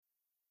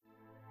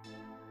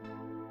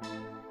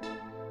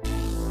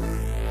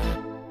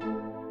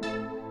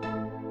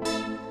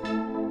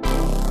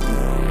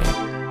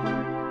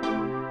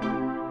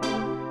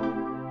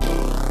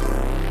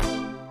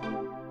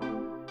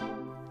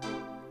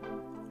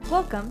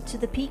Welcome to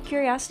the Peak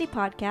Curiosity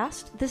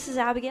Podcast. This is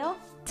Abigail.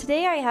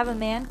 Today I have a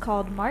man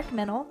called Mark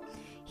Mennel.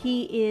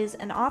 He is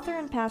an author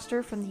and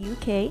pastor from the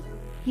UK.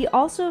 He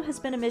also has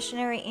been a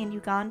missionary in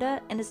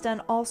Uganda and has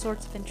done all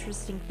sorts of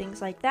interesting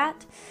things like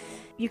that.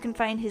 You can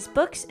find his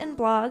books and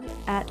blog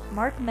at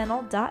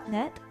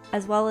markmennel.net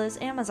as well as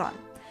Amazon.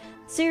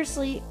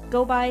 Seriously,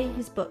 go buy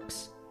his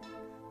books.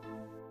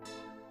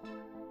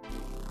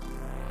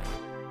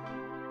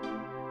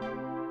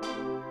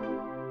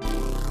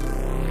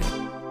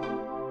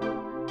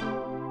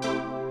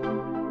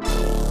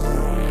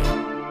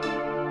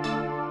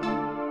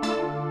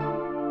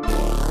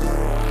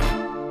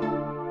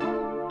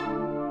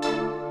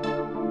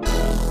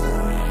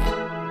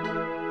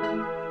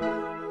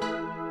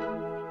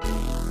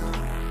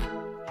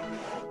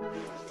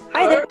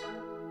 Hi there.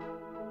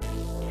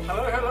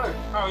 Hello.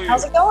 How are you?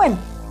 How's it going?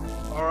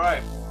 All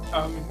right.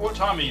 What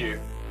time are you?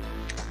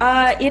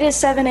 It is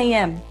 7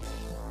 a.m.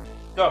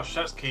 Gosh,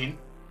 that's keen.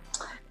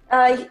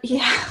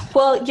 Yeah.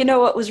 Well, you know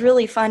what was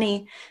really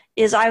funny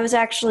is I was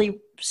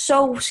actually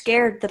so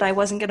scared that I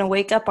wasn't going to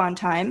wake up on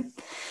time.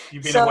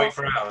 You've been awake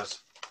for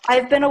hours.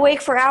 I've been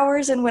awake for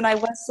hours, and when I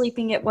was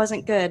sleeping, it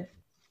wasn't good.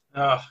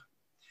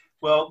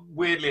 Well,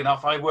 weirdly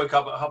enough, I woke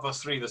up at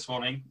 3:30 this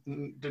morning.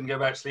 Didn't go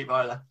back to sleep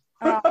either.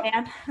 Oh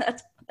man,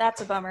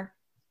 that's a bummer.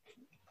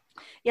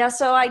 Yeah,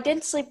 so I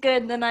didn't sleep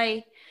good. Then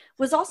I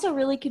was also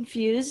really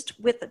confused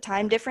with the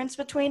time difference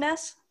between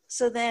us.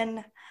 So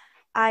then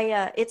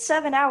it's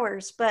 7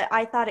 hours, but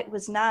I thought it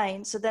was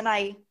 9. So then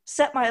I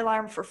set my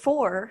alarm for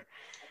 4.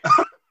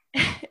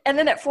 And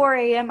then at 4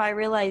 a.m. I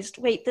realized,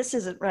 wait, this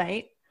isn't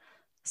right.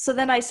 So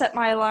then I set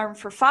my alarm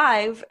for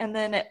 5, and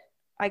then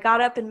I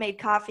got up and made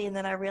coffee, and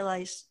then I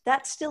realized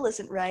that still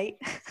isn't right.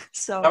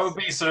 So that would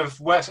be sort of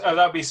west. That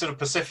would be sort of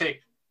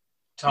Pacific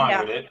time,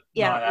 would it?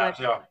 Yeah. 9 hours,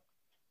 yeah.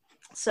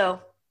 So,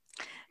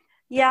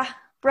 yeah,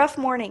 rough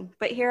morning,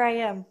 but here I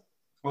am.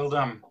 Well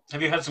done.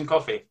 Have you had some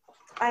coffee?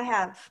 I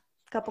have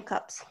a couple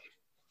cups.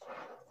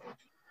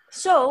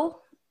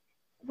 So,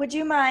 would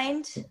you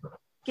mind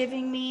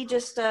giving me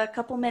just a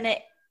couple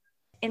minute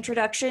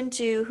introduction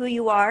to who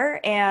you are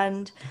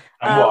and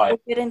why?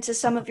 We'll get into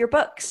some of your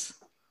books.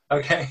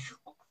 Okay.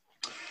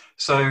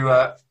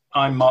 So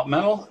I'm Mark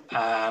Mennel,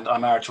 and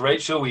I'm married to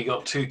Rachel. We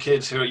got 2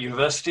 kids who are at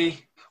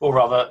university, or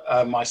rather,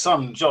 my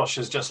son Josh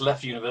has just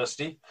left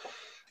university,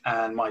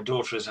 and my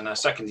daughter is in her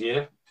 2nd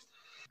year.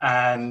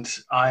 And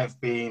I've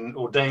been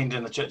ordained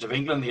in the Church of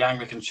England, the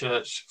Anglican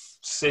Church,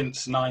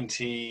 since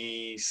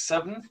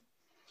 97.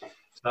 So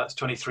that's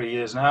 23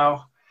 years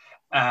now.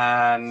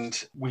 And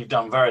we've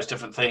done various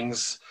different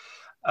things.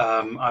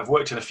 I've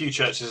worked in a few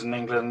churches in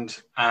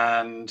England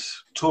and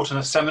taught in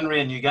a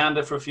seminary in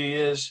Uganda for a few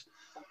years.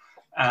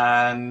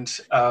 And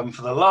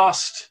for the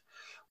last,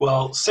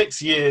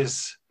 6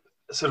 years,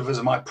 sort of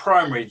as my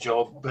primary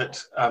job,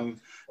 but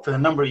for a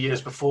number of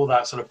years before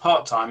that, sort of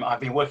part-time, I've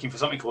been working for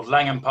something called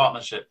Langham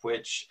Partnership,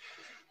 which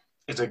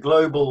is a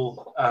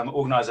global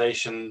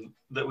organization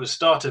that was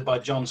started by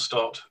John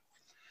Stott.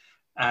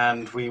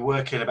 And we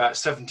work in about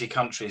 70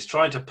 countries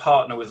trying to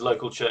partner with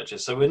local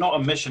churches. So we're not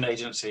a mission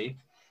agency.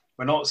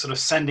 We're not sort of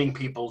sending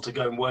people to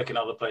go and work in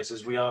other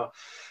places. We are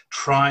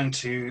trying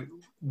to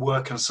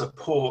work and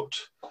support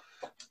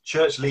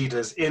church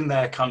leaders in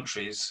their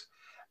countries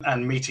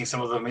and meeting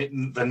some of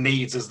the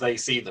needs as they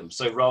see them.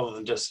 So rather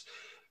than just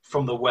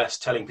from the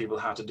West telling people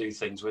how to do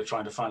things, we're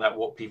trying to find out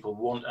what people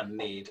want and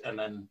need and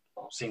then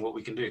seeing what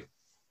we can do.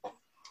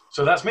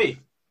 So that's me.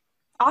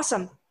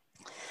 Awesome.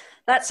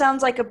 That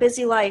sounds like a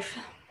busy life.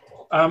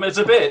 It's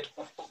a bit.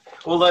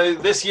 Although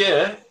this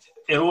year,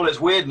 in all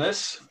its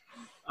weirdness,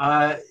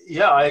 I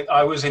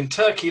was in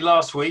Turkey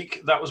last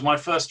week. That was my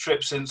first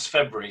trip since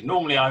February.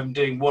 Normally I'm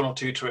doing 1 or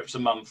 2 trips a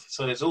month.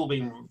 So it's all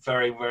been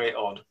very, very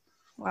odd.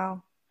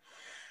 Wow.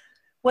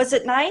 Was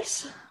it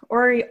nice,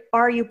 or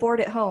are you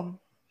bored at home?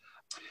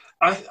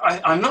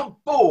 I'm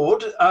not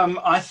bored.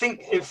 I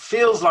think it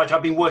feels like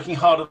I've been working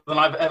harder than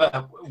I've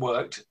ever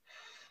worked,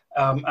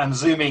 and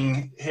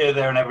Zooming here,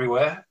 there, and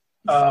everywhere.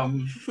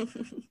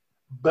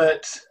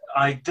 But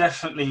I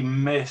definitely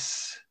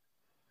miss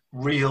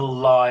real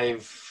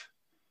live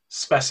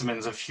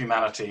specimens of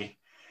humanity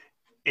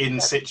in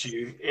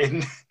situ,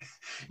 in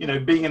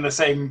being in the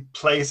same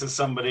place as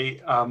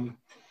somebody.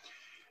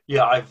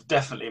 I've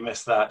definitely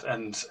missed that,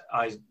 and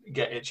I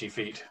get itchy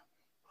feet.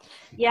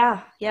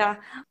 Yeah.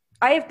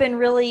 I have been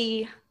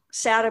really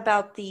sad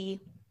about the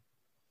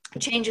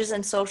changes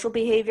in social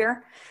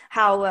behavior.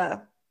 How,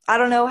 I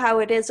don't know how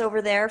it is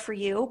over there for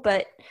you,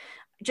 but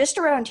just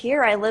around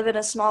here, I live in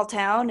a small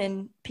town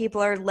and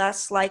people are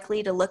less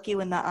likely to look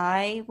you in the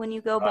eye when you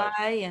go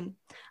by, and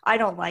I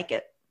don't like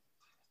it.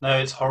 No,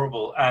 it's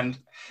horrible. And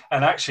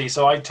actually,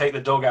 so I take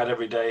the dog out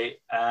every day,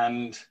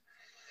 and,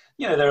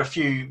 there are a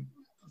few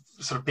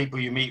sort of people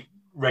you meet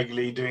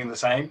regularly doing the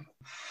same.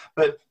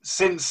 But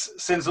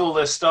since all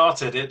this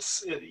started,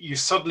 you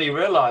suddenly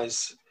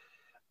realize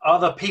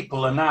other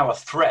people are now a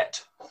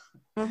threat.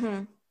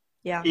 Mm-hmm.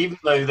 Yeah. Even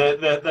though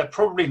they're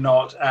probably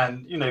not,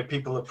 and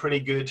people are pretty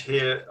good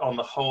here on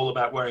the whole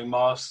about wearing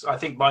masks. I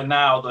think by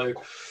now, though,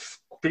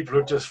 people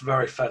are just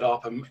very fed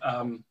up and,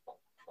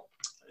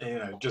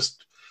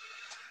 just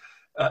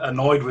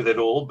annoyed with it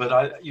all.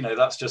 But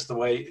that's just the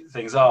way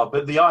things are.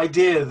 But the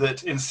idea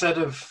that instead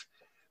of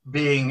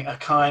being a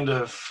kind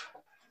of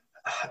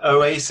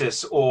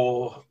oasis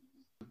or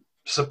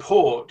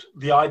support,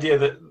 the idea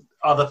that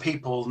other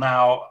people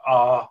now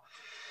are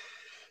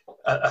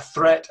a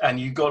threat and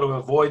you've got to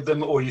avoid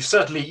them, or you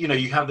certainly,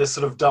 you have this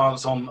sort of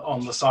dance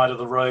on the side of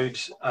the road,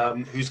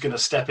 who's going to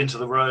step into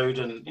the road,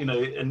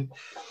 and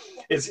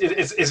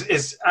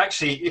it's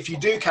actually, if you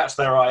do catch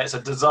their eye, it's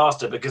a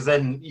disaster, because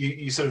then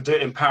you sort of do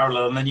it in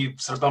parallel and then you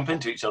sort of bump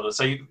into each other.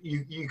 So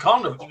you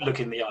can't look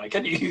in the eye,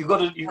 can you? You've got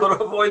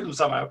to avoid them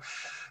somehow.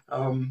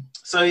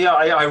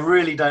 I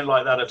really don't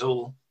like that at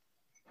all.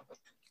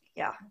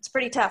 Yeah, it's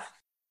pretty tough.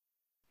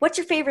 What's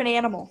your favorite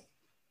animal?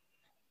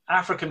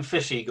 African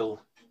fish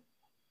eagle.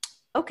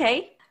 Okay.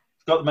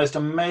 It's got the most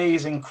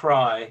amazing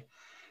cry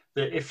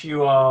that if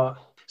you are...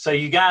 So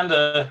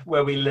Uganda,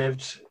 where we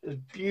lived, a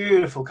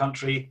beautiful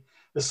country.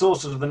 The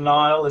source of the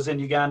Nile is in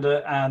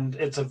Uganda, and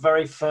it's a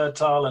very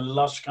fertile and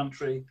lush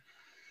country.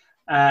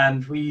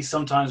 And we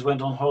sometimes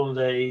went on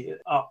holiday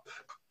up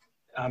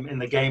in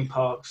the game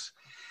parks.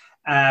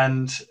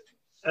 And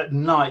at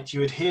night, you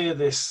would hear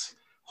this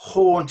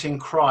haunting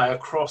cry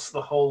across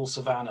the whole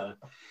savannah,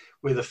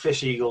 with a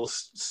fish eagle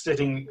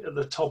sitting at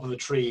the top of a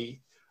tree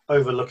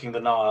overlooking the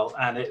Nile.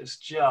 And it's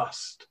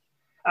just,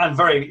 and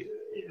very,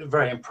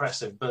 very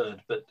impressive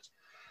bird. But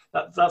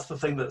that's the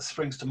thing that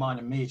springs to mind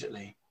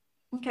immediately.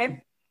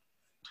 Okay.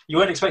 You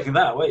weren't expecting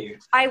that, were you?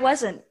 I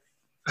wasn't.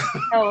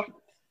 No,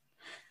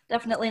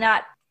 definitely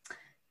not.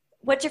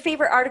 What's your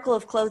favorite article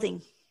of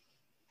clothing?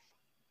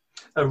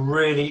 A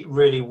really,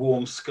 really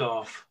warm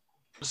scarf.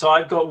 So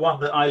I've got one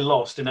that I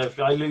lost.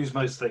 I lose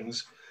most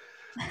things.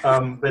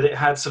 But it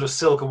had sort of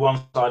silk on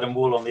one side and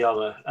wool on the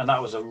other. And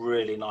that was a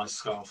really nice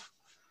scarf.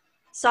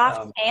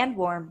 Soft and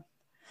warm.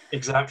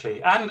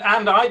 Exactly.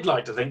 And I'd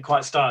like to think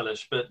quite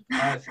stylish, but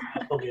I'm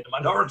probably in a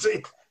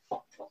minority.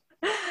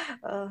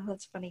 Oh,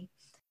 that's funny.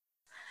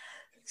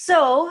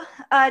 So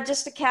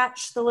just to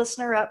catch the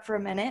listener up for a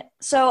minute.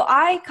 So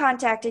I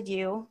contacted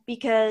you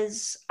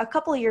because a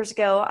couple of years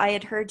ago, I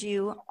had heard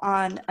you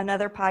on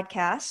another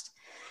podcast,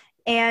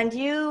 and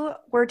you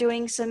were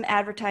doing some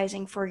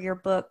advertising for your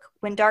book,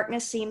 When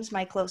Darkness Seems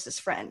My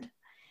Closest Friend.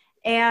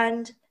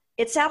 And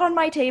it sat on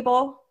my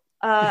table.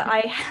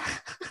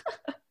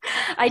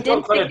 I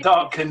didn't. Quite a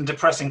dark and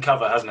depressing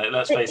cover, hasn't it?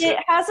 Let's face it.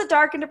 It has a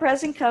dark and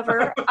depressing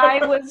cover.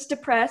 I was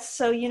depressed,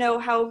 so you know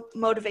how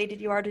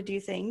motivated you are to do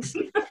things.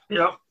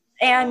 Yep.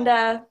 And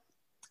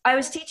I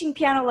was teaching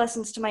piano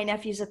lessons to my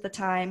nephews at the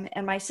time,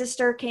 and my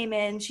sister came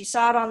in. She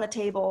saw it on the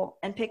table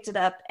and picked it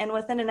up, and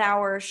within an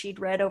hour, she'd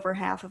read over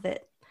half of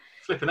it.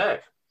 Flipping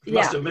heck. You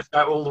must have missed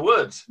out all the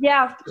words.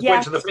 Yeah. Just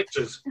went to the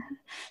pictures.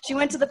 She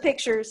went to the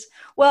pictures.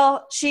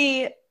 Well,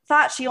 she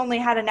thought she only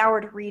had an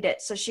hour to read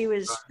it, so she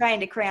was trying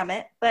to cram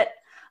it. But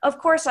of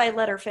course, I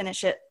let her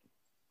finish it.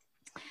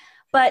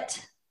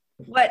 But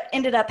what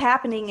ended up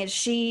happening is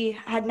she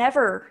had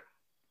never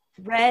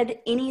read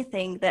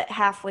anything that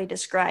halfway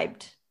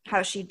described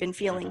how she'd been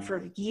feeling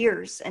for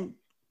years and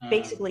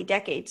basically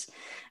decades.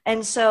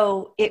 And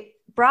so it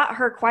brought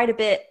her quite a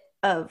bit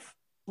of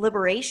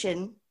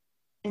liberation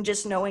in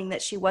just knowing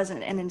that she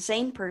wasn't an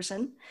insane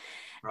person.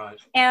 Right.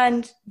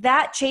 And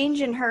that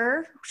change in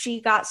her,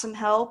 she got some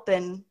help,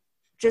 and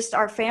just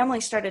our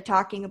family started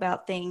talking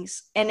about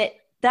things, and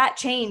that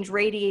change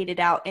radiated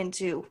out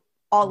into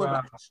all of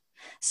us.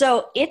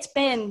 So it's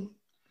been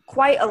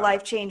quite a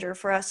life changer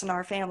for us and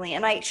our family,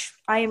 and I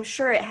am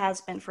sure it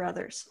has been for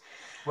others.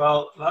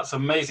 Well, that's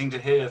amazing to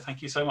hear.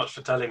 Thank you so much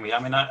for telling me. I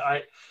mean,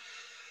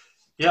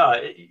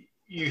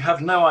 you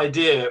have no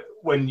idea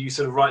when you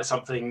sort of write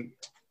something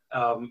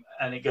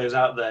and it goes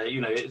out there,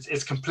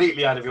 it's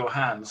completely out of your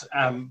hands.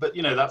 But,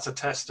 that's a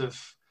test of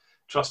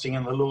trusting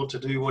in the Lord to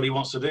do what he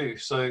wants to do.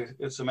 So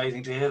it's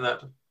amazing to hear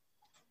that.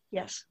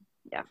 Yes.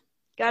 Yeah.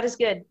 God is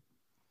good.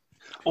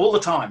 All the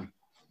time.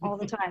 All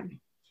the time.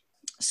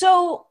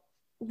 So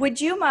would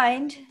you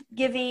mind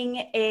giving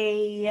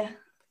a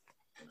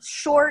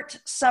short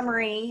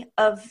summary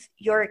of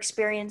your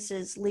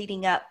experiences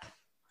leading up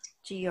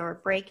to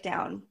your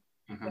breakdown,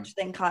 which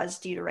then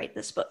caused you to write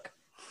this book?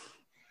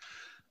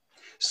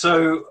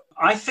 So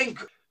I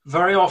think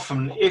very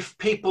often if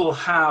people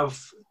have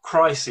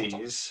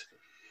crises,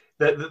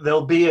 that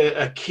there'll be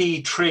a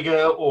key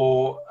trigger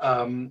or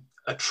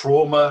a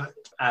trauma,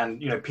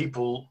 and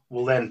people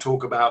will then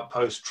talk about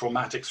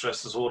post-traumatic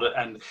stress disorder,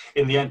 and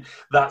in the end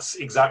that's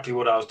exactly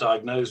what I was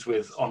diagnosed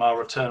with on our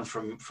return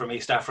from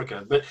East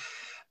Africa. But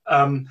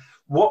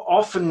what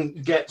often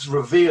gets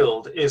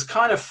revealed is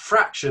kind of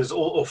fractures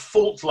or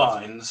fault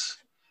lines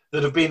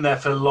that have been there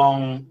for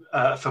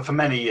for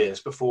many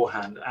years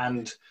beforehand.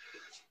 And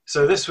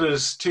so this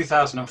was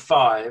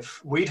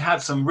 2005. We'd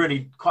had some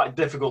really quite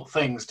difficult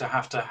things to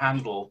have to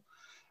handle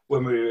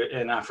when we were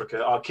in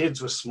Africa. Our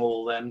kids were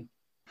small then.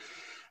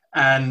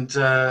 And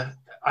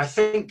I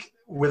think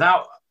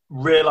without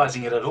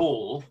realizing it at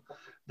all,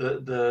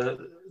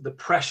 the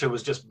pressure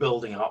was just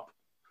building up.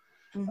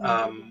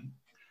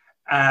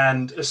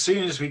 And as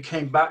soon as we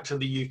came back to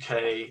the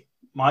UK,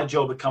 my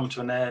job had come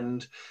to an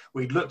end.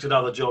 We'd looked at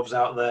other jobs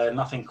out there.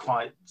 Nothing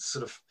quite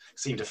sort of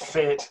seemed to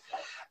fit.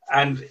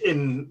 And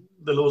in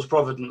the Lord's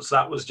providence,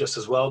 that was just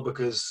as well,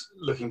 because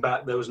looking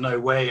back, there was no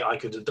way I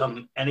could have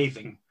done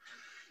anything,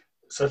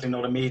 certainly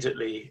not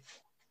immediately.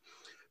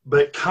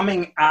 But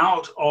coming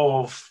out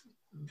of,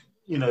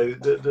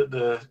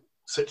 the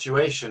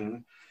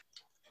situation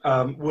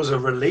was a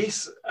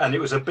release, and it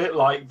was a bit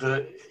like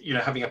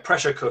having a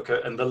pressure cooker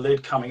and the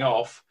lid coming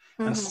off,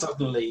 and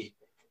suddenly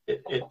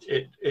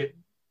it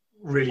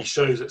really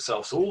shows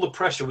itself. So all the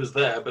pressure was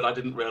there, but I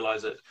didn't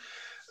realize it.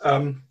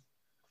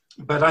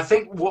 But I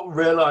think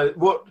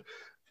what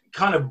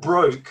kind of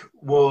broke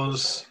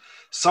was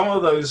some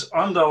of those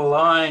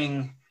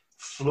underlying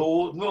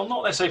flaws, well,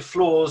 not necessarily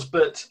flaws,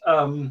 but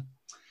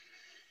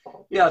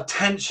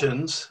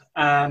tensions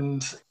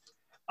and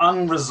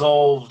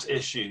unresolved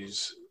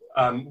issues,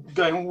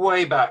 going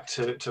way back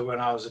to when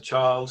I was a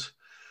child.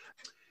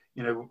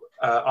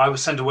 I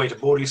was sent away to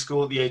boarding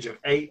school at the age of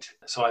 8,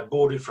 so I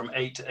boarded from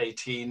 8 to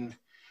 18,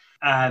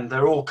 and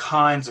there are all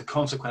kinds of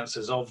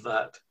consequences of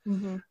that.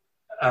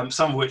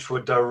 Some of which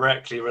were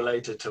directly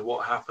related to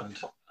what happened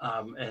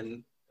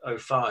in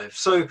 2005.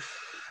 So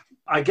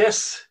I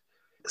guess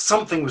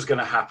something was going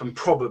to happen,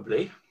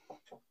 probably.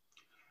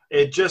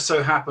 It just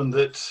so happened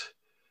that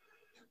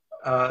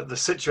the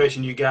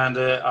situation in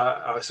Uganda,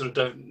 I sort of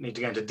don't need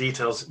to go into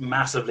details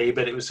massively,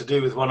 but it was to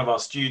do with one of our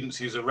students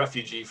who's a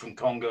refugee from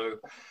Congo,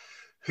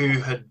 who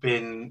had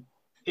been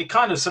a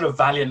kind of sort of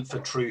valiant for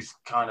truth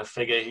kind of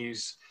figure.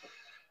 He's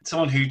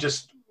someone who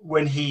just,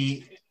 when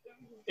he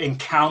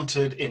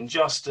encountered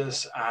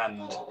injustice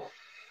and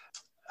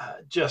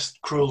just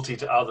cruelty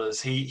to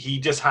others, he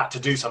just had to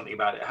do something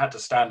about it, had to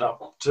stand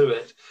up to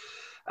it.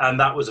 And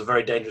that was a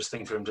very dangerous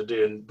thing for him to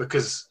do. And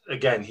because,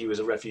 again, he was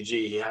a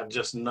refugee, he had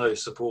just no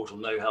support or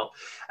no help.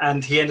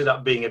 And he ended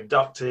up being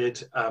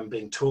abducted,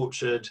 being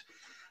tortured,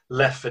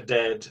 left for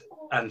dead,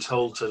 and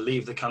told to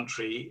leave the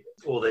country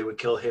or they would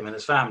kill him and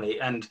his family.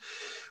 And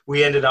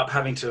we ended up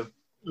having to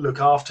look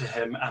after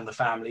him and the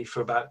family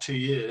for about 2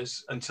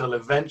 years, until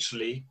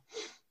eventually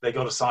they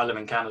got asylum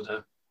in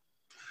Canada.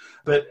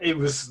 But it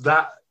was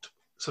that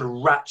sort of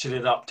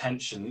ratcheted up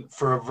tension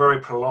for a very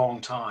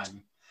prolonged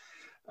time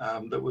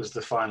that was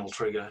the final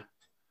trigger.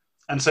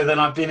 And so then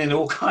I've been in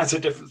all kinds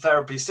of different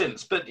therapies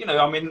since. But,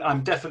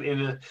 I'm definitely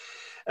in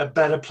a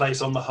better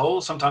place on the whole.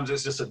 Sometimes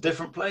it's just a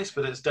different place,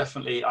 but it's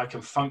definitely, I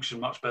can function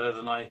much better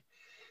than I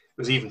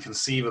was even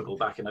conceivable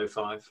back in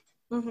 2005.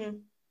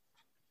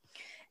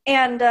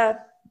 And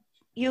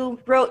you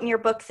wrote in your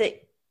book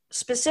that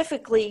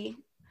specifically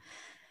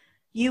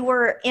you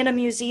were in a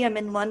museum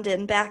in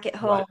London back at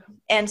home,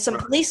 and some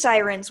police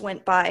sirens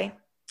went by,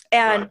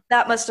 and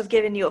that must have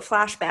given you a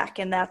flashback,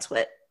 and that's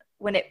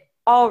when it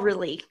all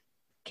really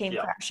came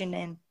crashing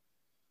in.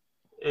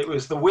 It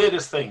was the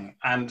weirdest thing.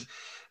 And,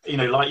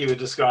 like you were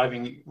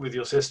describing with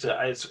your sister,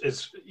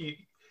 it's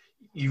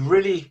you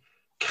really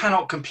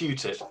cannot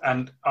compute it.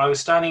 And I was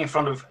standing in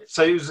front of,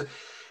 so it was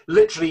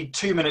literally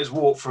 2 minutes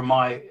walk from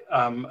my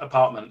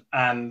apartment,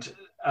 and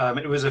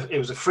it was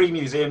a free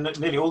museum.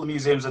 Nearly all the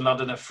museums in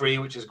London are free,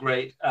 which is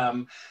great.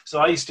 So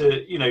I used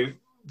to,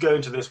 go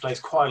into this place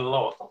quite a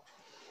lot,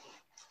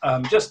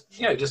 just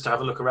to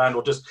have a look around,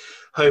 or just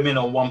home in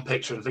on one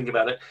picture and think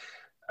about it.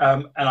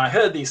 And I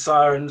heard these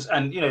sirens,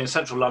 and in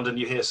central London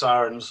you hear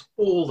sirens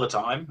all the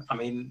time. I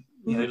mean,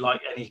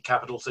 like any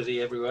capital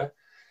city, everywhere.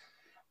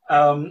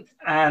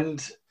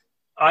 And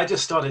I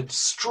just started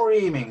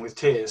streaming with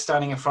tears,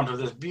 standing in front of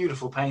this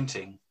beautiful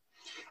painting.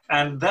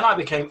 And then I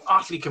became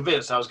utterly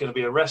convinced I was going to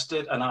be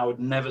arrested and I would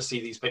never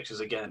see these pictures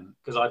again,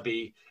 because I'd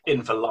be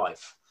in for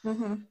life.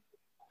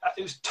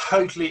 It was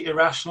totally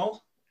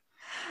irrational.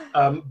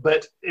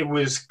 But it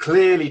was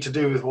clearly to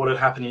do with what had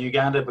happened in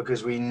Uganda,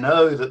 because we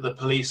know that the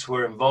police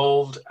were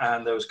involved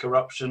and there was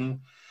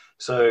corruption.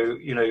 So,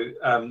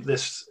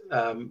 this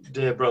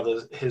dear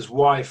brother, his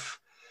wife,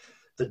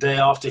 the day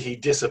after he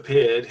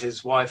disappeared,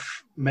 his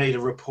wife made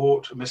a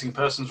missing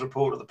persons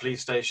report at the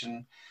police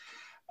station.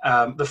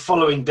 The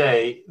following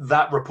day,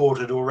 that report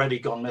had already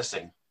gone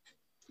missing.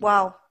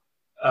 Wow.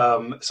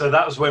 So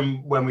that was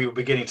when we were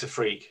beginning to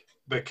freak,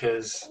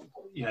 because,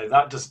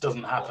 that just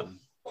doesn't happen.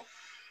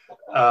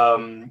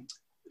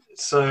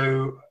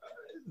 So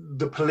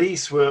the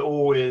police were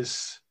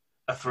always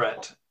a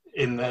threat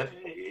in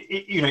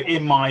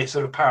my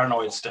sort of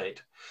paranoid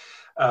state.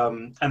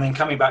 And then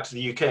coming back to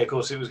the UK, of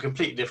course, it was a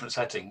completely different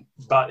setting,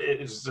 but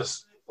it was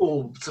just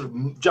all sort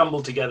of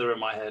jumbled together in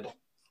my head.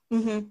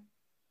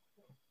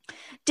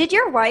 Did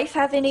your wife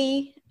have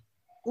any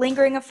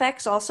lingering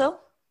effects also?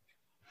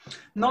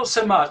 Not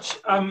so much.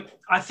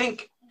 I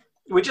think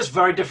we're just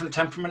very different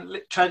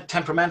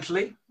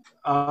temperamentally.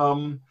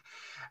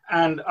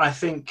 And I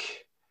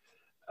think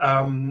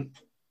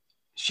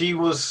she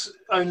was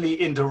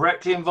only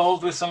indirectly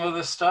involved with some of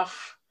this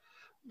stuff,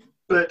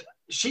 but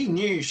she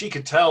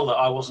could tell that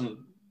I wasn't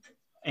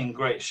in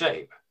great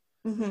shape.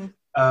 And,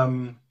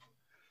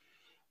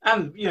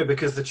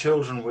 because the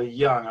children were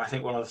young, I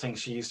think one of the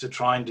things she used to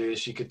try and do is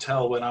she could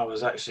tell when I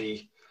was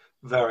actually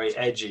very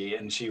edgy,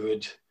 and she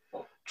would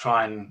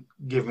try and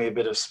give me a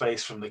bit of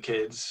space from the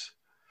kids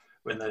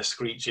when they're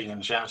screeching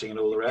and shouting and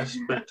all the rest.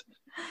 But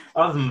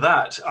other than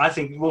that, I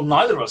think, well,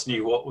 neither of us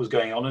knew what was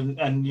going on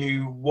and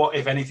knew what,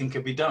 if anything,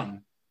 could be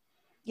done.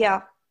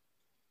 Yeah.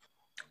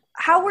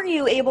 How were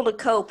you able to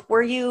cope?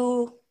 Were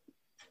you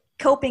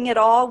coping at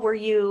all? Were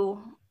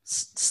you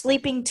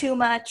sleeping too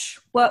much?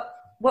 What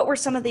were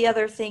some of the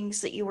other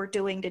things that you were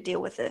doing to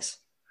deal with this?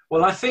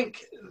 Well, I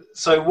think,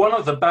 so one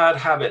of the bad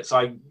habits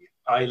I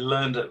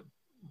learned at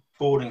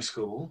boarding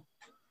school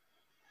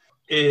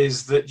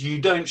is that you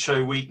don't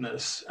show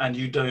weakness and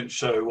you don't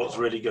show what's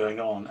really going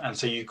on. And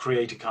so you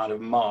create a kind of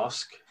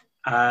mask.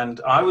 And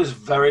I was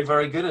very,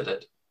 very good at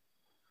it.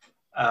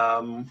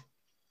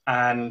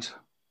 And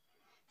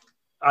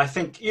I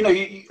think,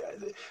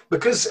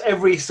 because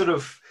every sort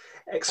of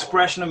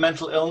expression of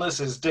mental illness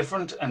is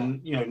different,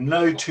 and,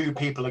 no two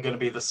people are going to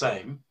be the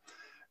same.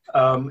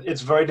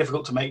 It's very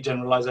difficult to make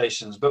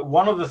generalizations. But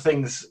one of the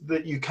things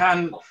that you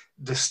can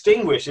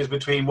distinguish is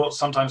between what's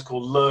sometimes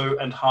called low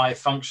and high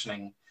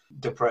functioning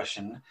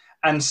depression.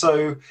 And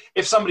so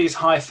if somebody's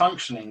high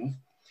functioning,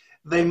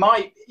 they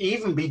might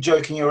even be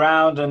joking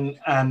around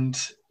and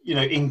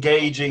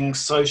engaging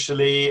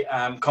socially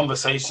and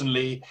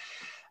conversationally,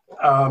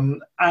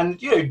 and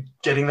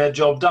getting their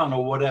job done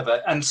or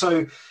whatever. And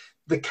so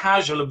the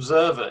casual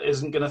observer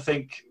isn't going to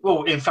think,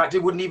 well, in fact,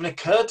 it wouldn't even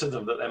occur to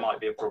them that there might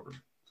be a problem.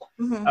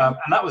 Mm-hmm. And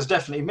that was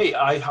definitely me.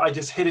 I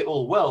just hid it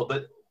all well,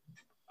 but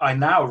I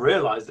now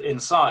realize that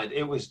inside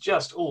it was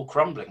just all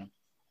crumbling.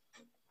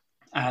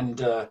 And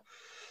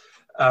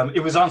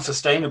it was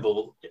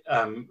unsustainable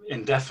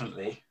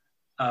indefinitely,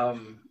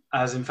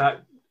 as in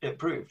fact it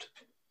proved.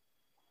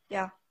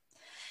 Yeah.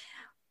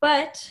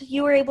 But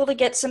you were able to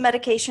get some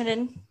medication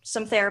and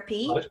some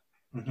therapy. Right.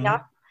 Mm-hmm.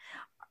 Yeah.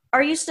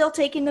 Are you still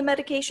taking the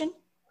medication?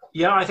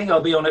 Yeah, I think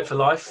I'll be on it for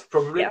life,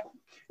 probably. Yeah.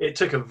 It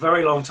took a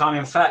very long time.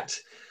 In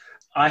fact,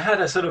 I had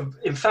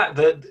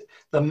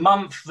the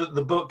month that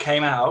the book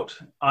came out,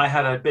 I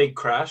had a big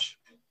crash,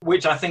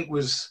 which I think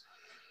was,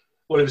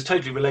 well, it was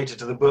totally related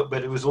to the book,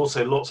 but it was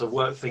also lots of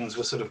work things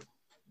were sort of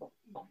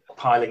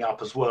piling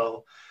up as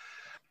well.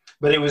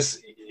 But it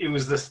was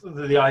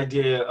the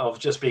idea of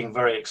just being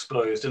very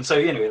exposed. And so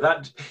anyway,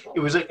 it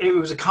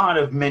was a kind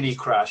of mini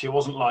crash. It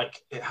wasn't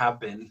like it had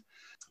been,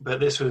 but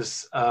this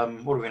was,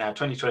 what are we now,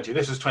 2020?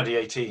 This was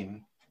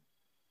 2018.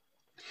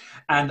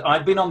 And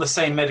I'd been on the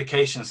same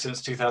medication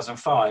since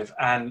 2005,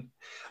 and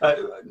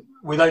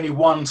with only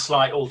one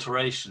slight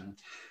alteration.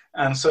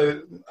 And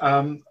so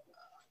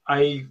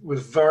I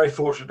was very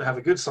fortunate to have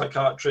a good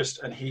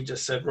psychiatrist, and he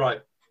just said,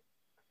 right,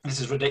 this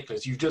is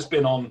ridiculous. You've just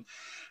been on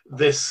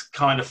this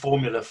kind of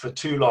formula for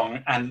too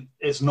long, and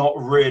it's not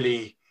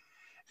really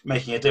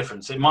making a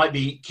difference. It might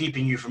be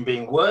keeping you from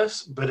being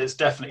worse, but it's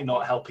definitely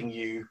not helping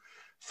you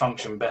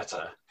function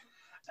better.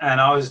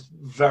 And I was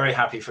very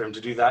happy for him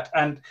to do that.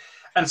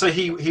 And so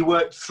he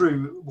worked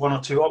through one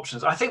or two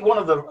options. I think one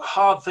of the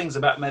hard things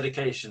about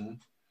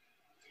medication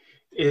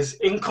is,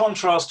 in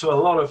contrast to a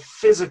lot of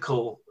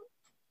physical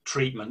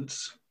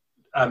treatments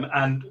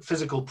and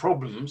physical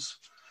problems,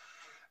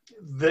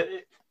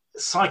 the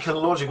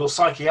psychological,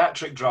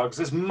 psychiatric drugs,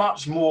 there's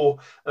much more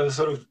of a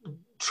sort of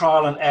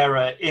trial and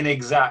error,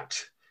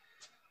 inexact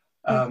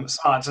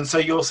science. And so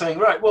you're saying,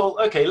 right, well,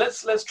 okay,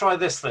 let's try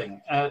this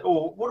thing.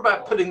 Or what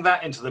about putting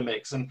that into the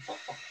mix? And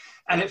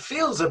it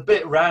feels a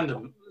bit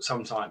random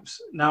sometimes.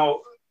 Now,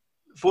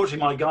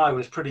 fortunately, my guy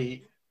was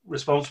pretty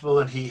responsible,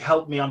 and he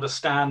helped me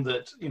understand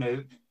that,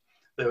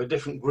 there were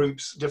different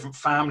groups, different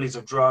families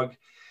of drug.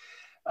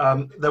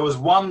 There was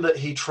one that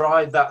he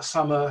tried that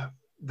summer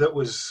that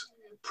was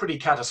pretty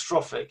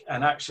catastrophic,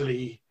 and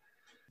actually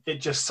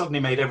it just suddenly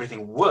made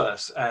everything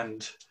worse.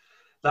 And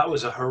that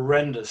was a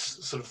horrendous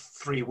sort of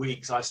 3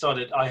 weeks. I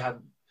had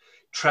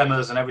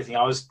tremors and everything.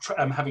 I was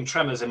having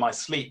tremors in my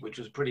sleep, which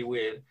was pretty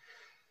weird.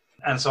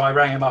 And so I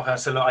rang him up and I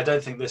said, look, I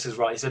don't think this is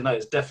right. He said, no,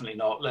 it's definitely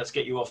not. Let's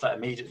get you off that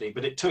immediately.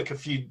 But it took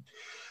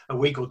a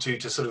week or two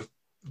to sort of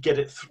get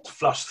it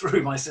flushed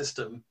through my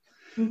system.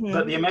 Mm-hmm.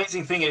 But the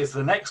amazing thing is,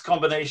 the next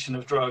combination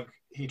of drug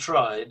he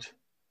tried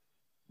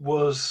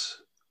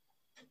was,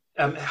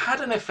 had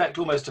an effect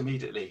almost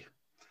immediately.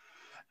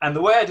 And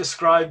the way I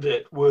described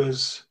it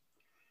was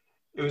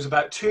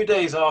about 2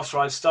 days after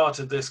I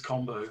started this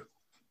combo,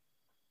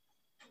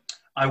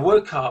 I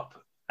woke up,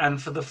 and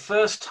for the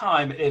first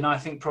time in, I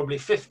think, probably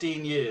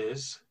 15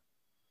 years,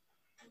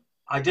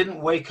 I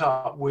didn't wake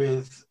up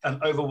with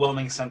an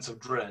overwhelming sense of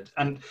dread.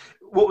 And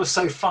what was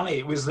so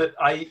funny was that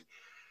I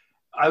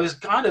was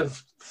kind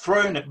of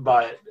thrown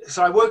by it.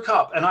 So I woke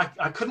up and I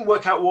couldn't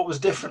work out what was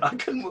different.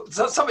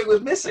 Something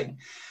was missing.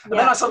 And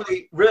then I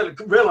suddenly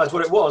realized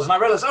what it was. And I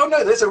realized, oh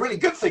no, there's a really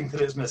good thing that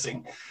is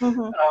missing.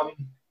 Mm-hmm.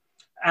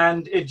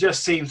 And it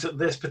just seems that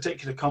this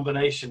particular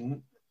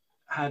combination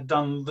had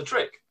done the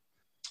trick.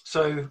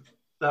 So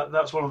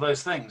that's one of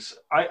those things.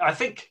 I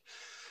think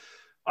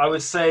I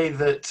would say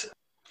that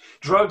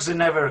drugs are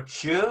never a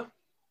cure,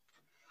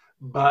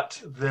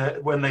 but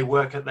when they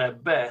work at their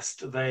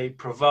best, they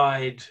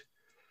provide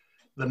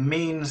the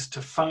means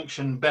to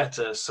function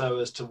better so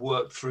as to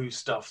work through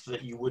stuff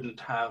that you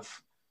wouldn't have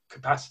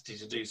capacity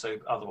to do so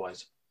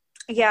otherwise.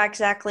 Yeah,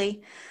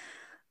 exactly.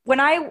 When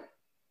I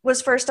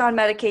was first on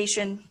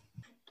medication,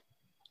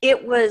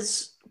 it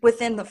was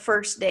within the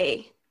first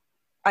day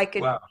I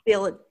could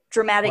feel a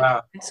dramatic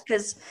difference,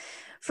 because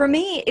for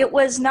me, it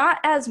was not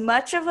as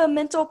much of a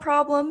mental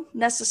problem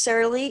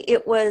necessarily.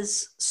 It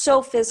was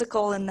so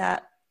physical in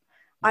that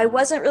I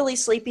wasn't really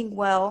sleeping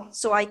well,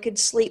 so I could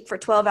sleep for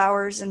 12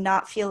 hours and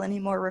not feel any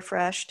more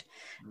refreshed.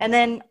 And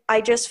then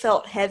I just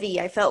felt heavy.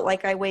 I felt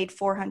like I weighed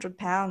 400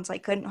 pounds. I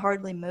couldn't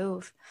hardly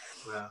move.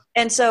 Wow.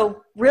 And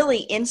so really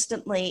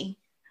instantly,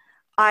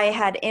 I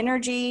had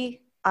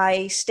energy.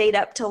 I stayed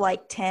up till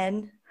like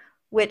 10,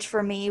 which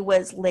for me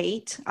was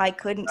late. I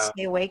couldn't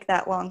stay awake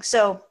that long.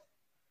 So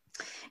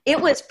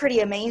it was pretty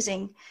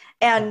amazing.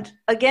 And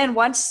again,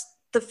 once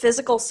the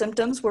physical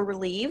symptoms were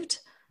relieved,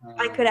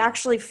 I could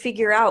actually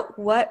figure out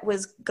what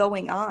was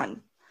going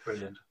on.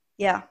 Brilliant.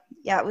 Yeah,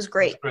 it was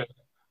great. Well,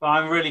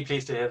 I'm really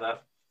pleased to hear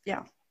that.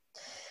 Yeah.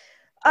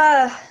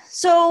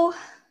 So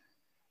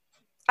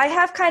I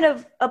have kind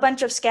of a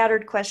bunch of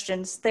scattered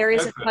questions. There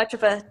isn't much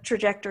of a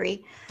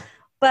trajectory,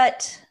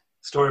 but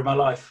story of my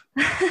life.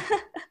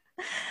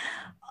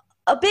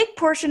 A big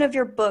portion of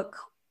your book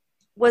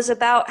was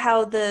about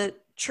how the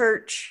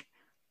church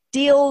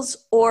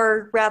deals,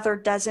 or rather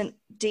doesn't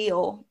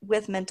deal,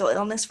 with mental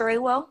illness very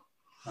well.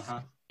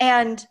 Uh-huh.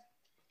 And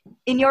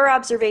in your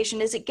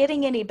observation, is it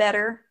getting any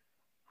better?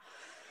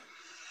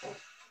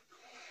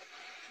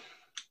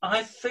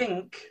 I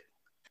think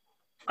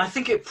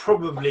it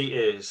probably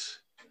is,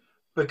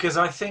 because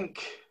I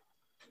think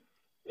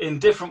in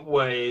different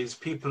ways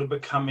people are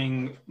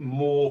becoming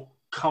more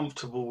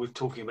comfortable with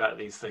talking about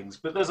these things,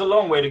 but there's a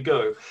long way to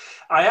go.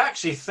 I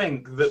actually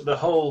think that the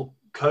whole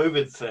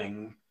COVID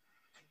thing,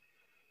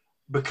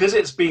 because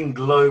it's been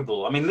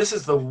global, I mean, this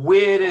is the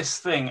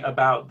weirdest thing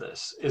about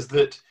this, is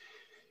that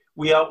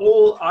we are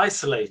all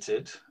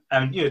isolated,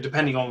 and, you know,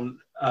 depending on,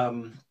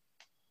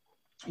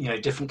 you know,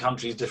 different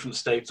countries, different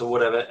states or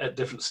whatever at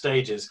different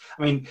stages.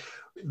 I mean,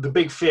 the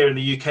big fear in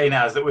the UK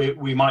now is that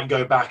we might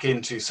go back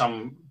into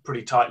some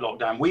pretty tight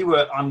lockdown. We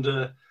were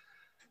under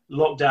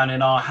lockdown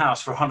in our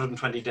house for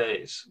 120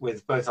 days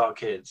with both our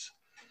kids,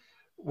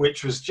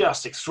 which was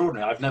just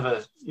extraordinary. I've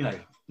never, you know,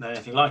 known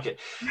anything like it.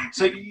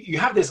 So you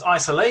have this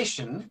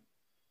isolation,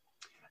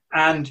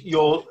 and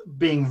you're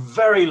being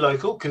very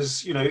local,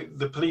 because, you know,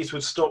 the police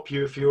would stop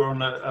you if you were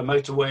on a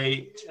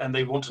motorway and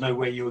they want to know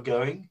where you were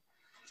going.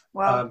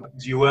 Wow.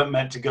 You weren't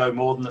meant to go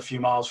more than a few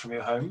miles from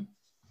your home.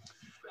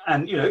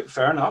 And, you know,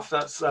 fair enough.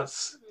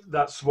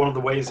 That's one of the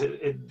ways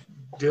it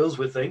deals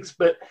with things.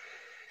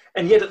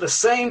 And yet at the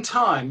same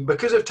time,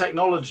 because of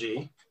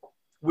technology,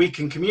 we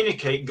can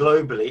communicate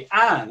globally.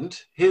 And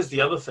here's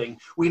the other thing,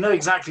 we know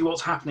exactly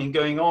what's happening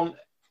going on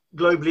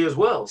globally as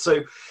well.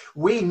 So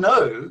we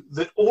know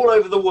that all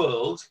over the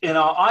world, in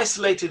our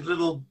isolated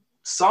little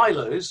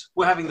silos,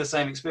 we're having the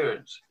same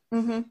experience.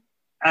 Mm-hmm.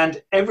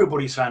 And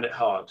everybody's found it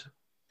hard.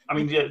 I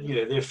mean, you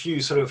know, there are a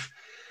few sort of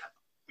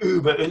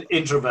uber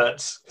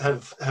introverts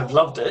have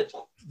loved it,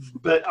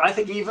 but I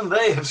think even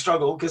they have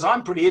struggled, because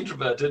I'm pretty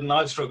introverted and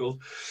I've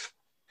struggled.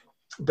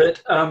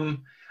 But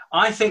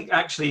I think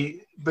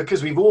actually,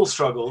 because we've all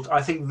struggled,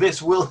 I think this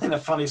will, in a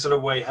funny sort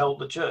of way, help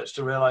the church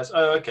to realize,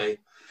 oh, okay,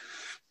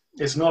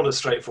 it's not as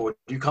straightforward.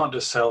 You can't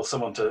just tell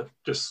someone to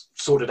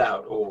just sort it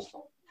out or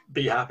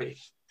be happy.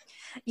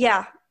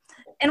 Yeah.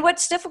 And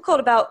what's difficult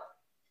about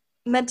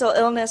mental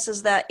illness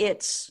is that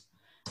it's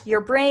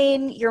your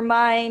brain, your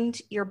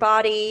mind, your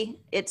body,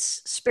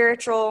 it's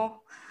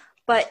spiritual,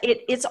 but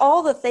it's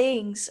all the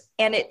things,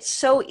 and it's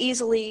so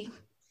easily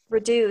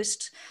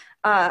reduced.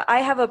 I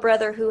have a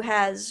brother who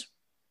has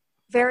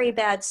very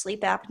bad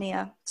sleep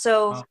apnea.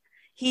 So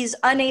he's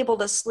unable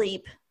to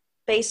sleep,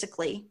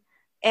 basically.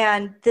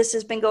 And this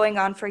has been going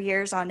on for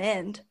years on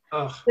end,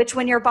 which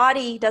when your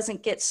body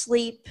doesn't get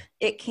sleep,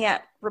 it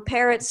can't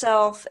repair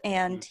itself.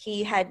 And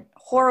he had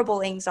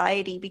horrible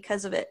anxiety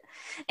because of it.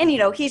 And, you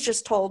know, he's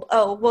just told,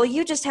 oh, well,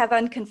 you just have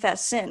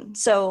unconfessed sin.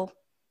 So.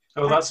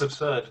 Oh, that's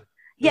absurd.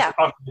 Yeah.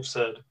 It's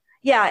absurd.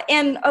 Yeah.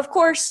 And of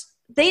course,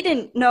 they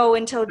didn't know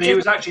until. He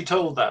was actually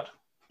told that.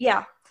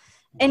 Yeah.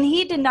 And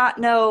he did not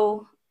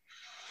know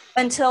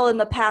until in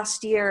the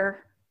past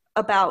year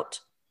about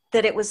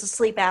that it was the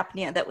sleep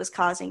apnea that was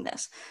causing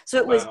this. So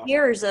it was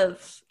years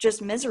of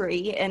just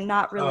misery and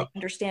not really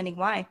understanding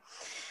why.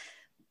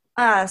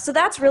 So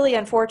that's really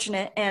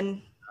unfortunate.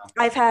 And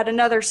I've had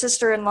another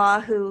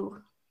sister-in-law who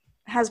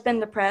has been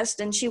depressed,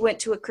 and she went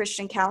to a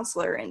Christian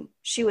counselor, and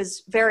she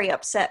was very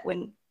upset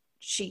when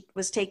she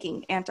was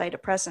taking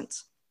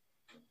antidepressants.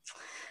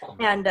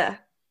 And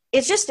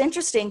it's just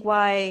interesting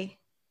why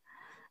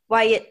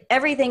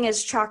everything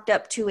is chalked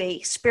up to a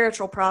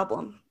spiritual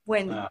problem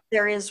when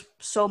there is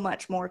so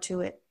much more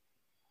to it.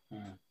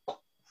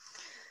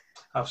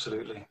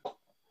 Absolutely.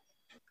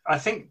 I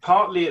think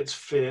partly it's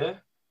fear,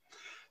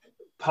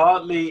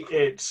 partly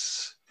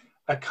it's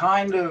a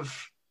kind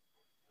of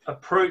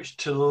approach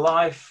to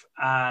life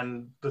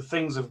and the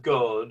things of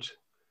God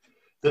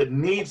that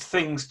needs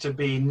things to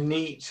be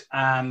neat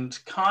and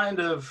kind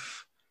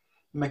of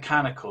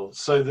mechanical,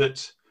 so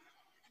that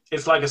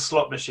it's like a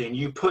slot machine.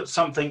 You put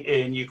something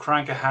in, you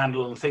crank a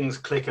handle, and things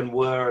click and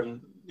whir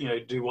and, you know,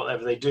 do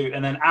whatever they do,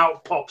 and then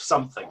out pops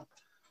something.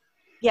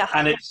 Yeah.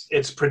 And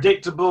it's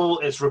predictable,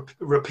 it's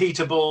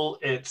repeatable,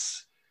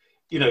 it's,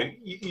 you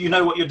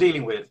know what you're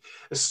dealing with.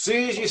 As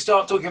soon as you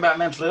start talking about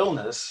mental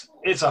illness,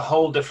 it's a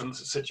whole different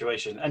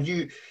situation, and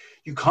you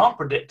can't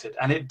predict it,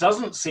 and it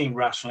doesn't seem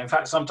rational. In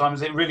fact,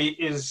 sometimes it really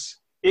is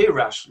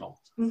irrational.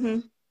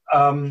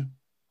 Mm-hmm.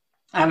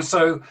 And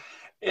so,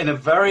 in a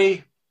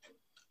very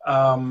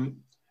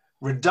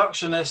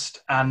reductionist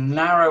and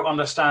narrow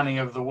understanding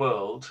of the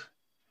world,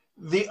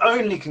 the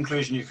only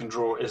conclusion you can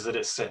draw is that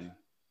it's sin.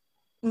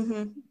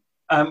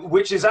 Mm-hmm.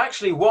 Which is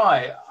actually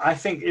why I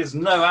think is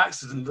no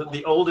accident that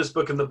the oldest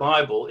book in the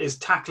Bible is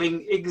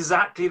tackling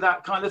exactly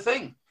that kind of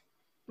thing.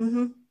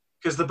 Mm-hmm.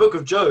 Because the book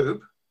of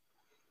Job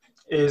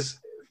is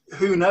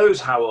who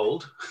knows how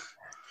old,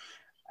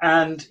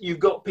 and you've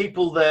got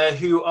people there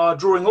who are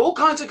drawing all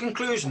kinds of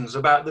conclusions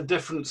about the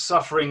different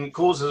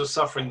causes of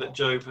suffering that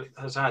Job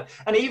has had.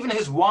 And even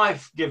his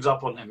wife gives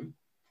up on him.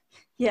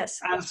 Yes.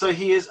 And so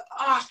he is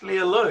utterly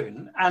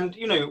alone. And,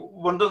 you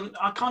know,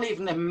 I can't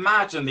even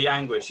imagine the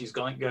anguish he's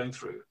going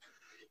through.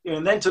 You know,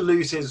 and then to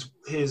lose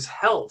his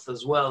health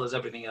as well as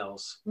everything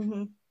else.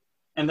 Mm-hmm.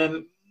 And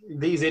then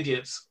these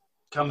idiots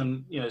come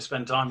and, you know,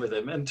 spend time with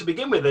him. And to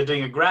begin with, they're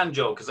doing a grand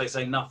job because they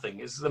say nothing.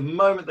 It's the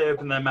moment they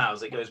open their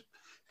mouths, it goes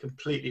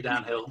completely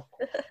downhill.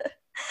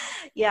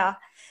 Yeah.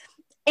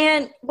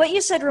 And what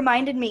you said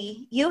reminded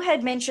me, you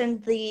had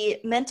mentioned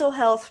the mental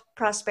health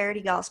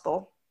prosperity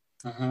gospel.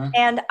 Mm-hmm.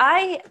 And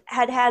I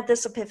had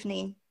this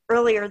epiphany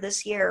earlier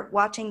this year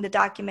watching the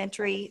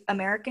documentary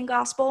American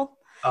Gospel.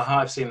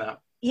 I've seen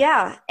that.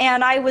 Yeah.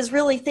 And I was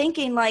really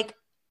thinking like,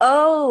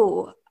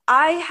 oh,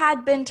 I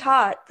had been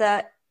taught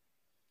that,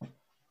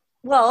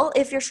 well,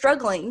 if you're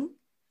struggling,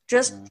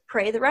 just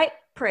pray the right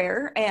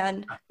prayer,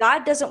 and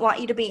God doesn't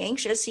want you to be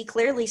anxious. He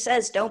clearly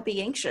says, don't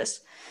be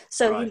anxious.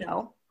 So, right. You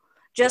know,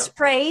 just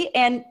pray,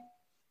 and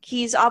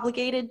he's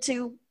obligated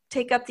to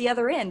take up the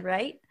other end,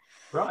 right?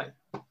 Right.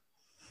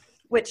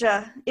 Which,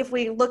 if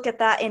we look at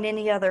that in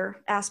any other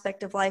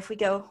aspect of life, we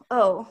go,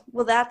 oh,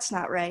 well, that's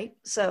not right.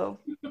 So.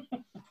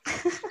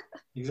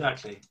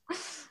 Exactly.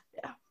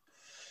 Yeah.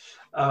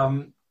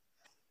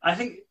 I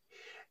think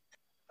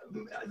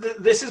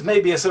this is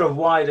maybe a sort of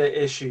wider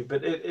issue,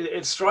 but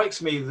it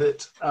strikes me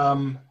that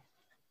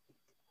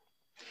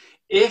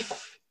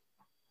if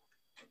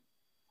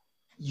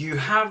you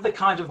have the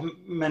kind of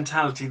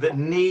mentality that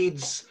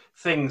needs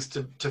things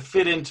to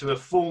fit into a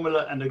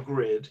formula and a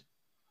grid,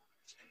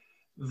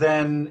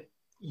 then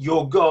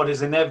your God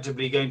is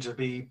inevitably going to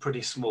be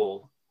pretty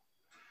small,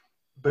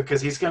 because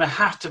he's going to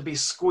have to be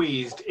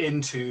squeezed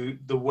into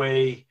the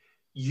way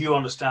you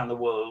understand the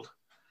world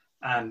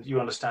and you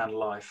understand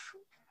life.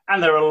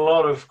 And there are a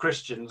lot of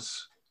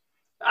Christians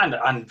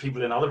and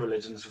people in other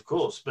religions, of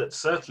course, but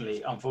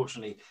certainly,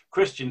 unfortunately,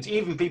 Christians,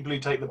 even people who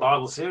take the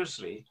Bible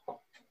seriously,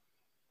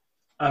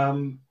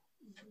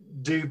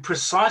 do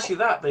precisely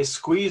that. They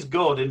squeeze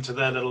God into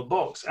their little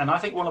box. And I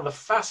think one of the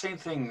fascinating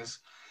things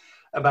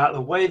about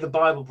the way the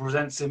Bible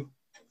presents him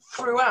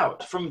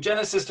throughout, from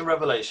Genesis to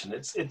Revelation,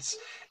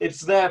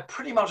 it's there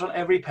pretty much on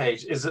every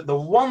page, is that the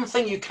one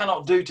thing you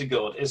cannot do to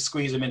God is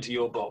squeeze him into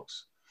your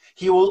box.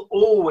 He will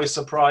always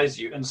surprise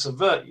you and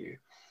subvert you.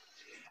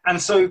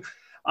 And so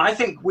I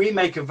think we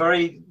make a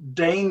very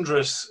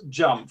dangerous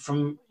jump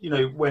from, you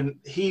know, when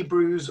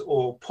Hebrews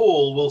or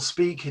Paul will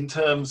speak in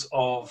terms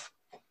of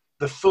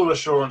the full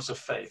assurance of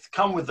faith.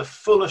 Come with the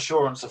full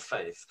assurance of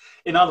faith.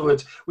 In other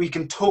words, we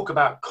can talk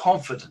about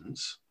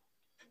confidence.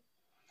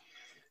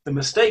 The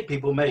mistake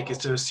people make is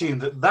to assume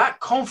that that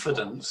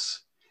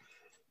confidence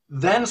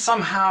then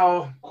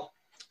somehow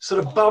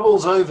sort of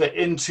bubbles over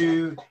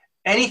into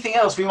anything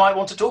else we might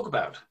want to talk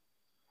about.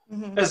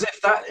 Mm-hmm. As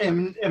if that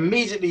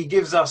immediately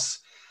gives us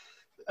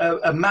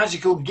a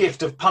magical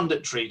gift of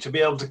punditry to be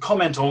able to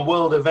comment on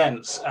world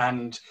events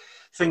and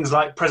things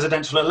like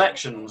presidential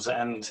elections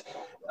and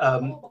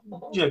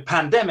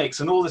pandemics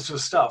and all this sort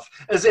of stuff.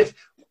 As if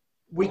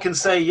we can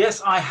say,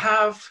 yes, I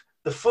have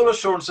the full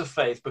assurance of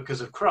faith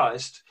because of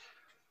Christ,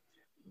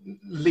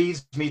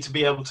 leads me to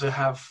be able to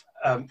have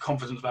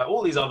confidence about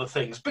all these other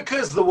things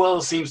because the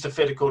world seems to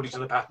fit according to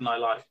the pattern I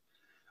like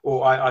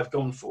or I've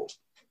gone for.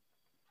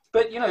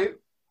 But, you know,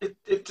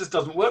 it just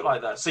doesn't work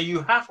like that. So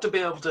you have to be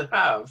able to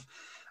have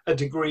a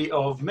degree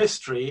of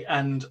mystery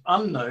and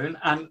unknown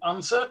and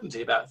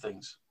uncertainty about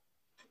things.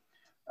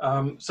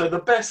 So the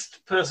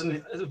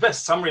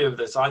best summary of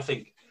this, I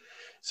think,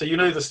 so you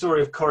know the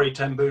story of Corrie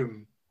ten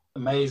Boom,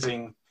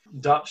 amazing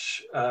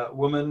Dutch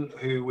woman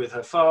who with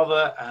her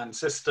father and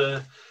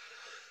sister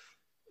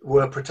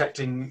were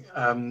protecting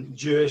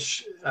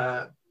Jewish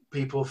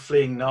people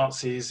fleeing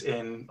Nazis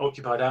in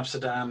occupied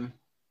Amsterdam.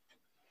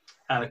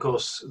 And of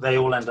course, they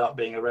all end up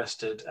being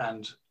arrested.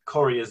 And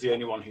Corrie is the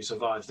only one who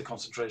survives the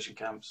concentration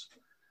camps.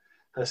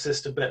 Her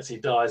sister Betsy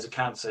dies of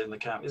cancer in the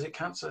camp. Is it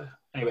cancer?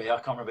 Anyway, I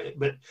can't remember it.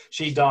 But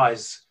she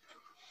dies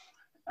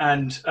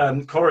And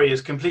Corrie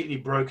is completely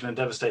broken and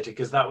devastated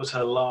because that was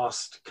her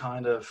last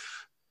kind of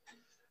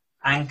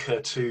anchor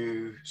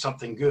to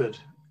something good.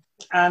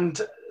 And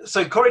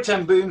so Corrie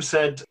ten Boom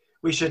said,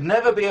 we should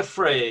never be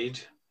afraid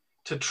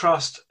to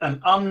trust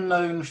an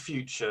unknown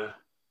future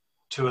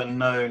to a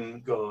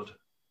known God.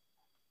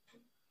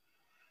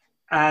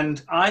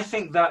 And I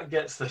think that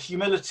gets the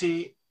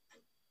humility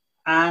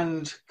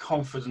and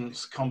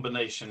confidence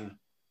combination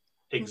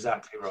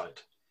exactly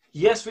right.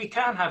 Yes, we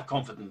can have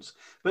confidence,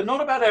 but not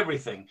about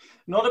everything,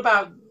 not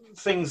about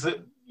things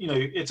that,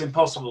 it's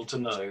impossible to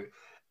know,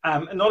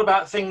 and not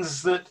about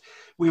things that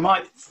we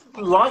might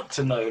like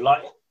to know,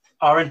 like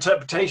our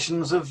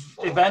interpretations of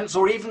events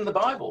or even the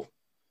Bible.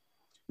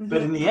 Mm-hmm.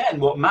 But in the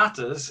end, what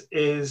matters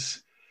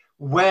is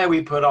where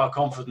we put our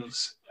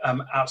confidence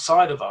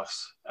outside of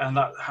us, and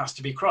that has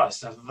to be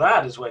Christ. And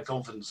that is where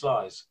confidence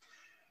lies.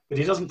 But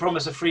he doesn't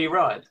promise a free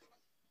ride,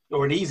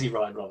 or an easy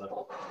ride, rather.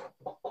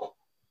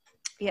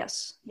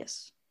 Yes.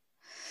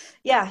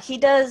 Yeah, he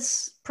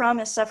does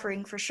promise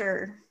suffering for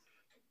sure.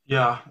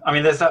 Yeah, I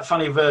mean, there's that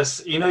funny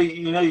verse.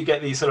 You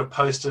get these sort of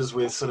posters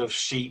with sort of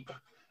sheep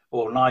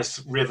or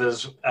nice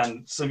rivers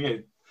and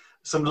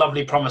some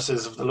lovely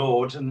promises of the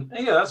Lord, and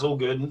that's all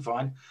good and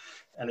fine.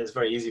 And it's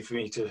very easy for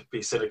me to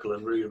be cynical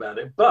and rude about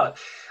it. But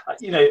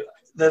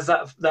there's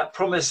that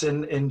promise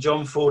in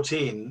John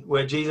 14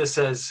 where Jesus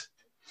says,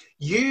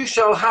 "You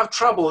shall have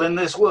trouble in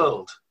this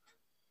world."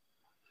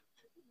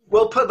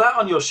 Well, put that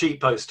on your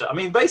sheep poster. I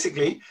mean,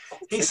 basically,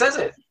 he says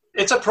it.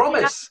 It's a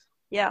promise.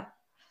 Yeah.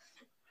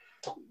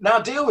 Now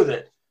deal with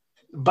it.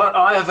 But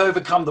I have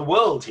overcome the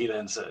world, he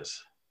then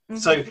says. Mm-hmm.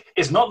 So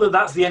it's not that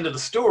that's the end of the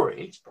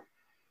story,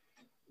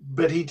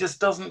 but he just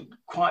doesn't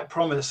quite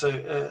promise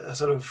a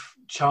sort of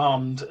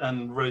charmed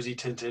and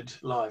rosy-tinted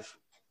life.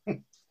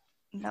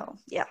 No,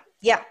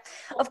 yeah,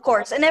 of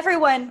course. And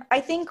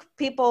I think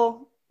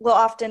people will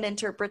often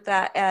interpret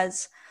that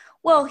as,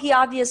 well, he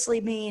obviously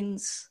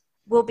means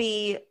we'll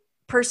be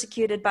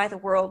persecuted by the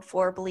world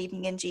for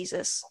believing in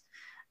Jesus.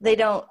 They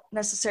don't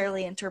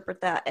necessarily interpret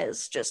that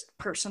as just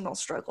personal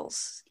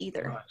struggles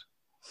either. Right.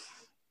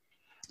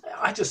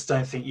 I just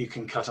don't think you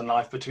can cut a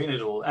knife between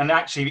it all. And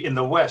actually, in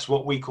the West,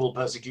 what we call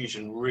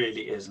persecution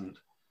really isn't.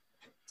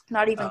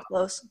 Not even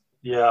close.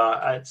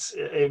 Yeah,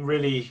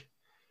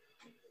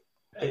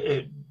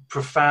 it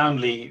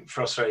profoundly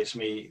frustrates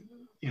me.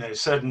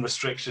 Certain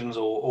restrictions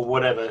or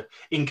whatever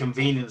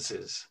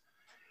inconveniences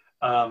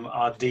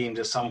are deemed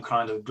as some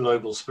kind of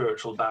global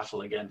spiritual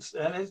battle against,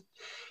 and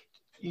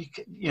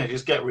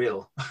just get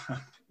real.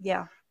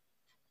 Yeah.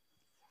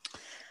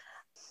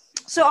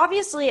 So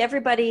obviously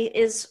everybody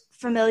is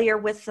familiar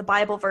with the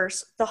Bible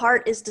verse, "The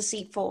heart is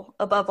deceitful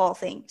above all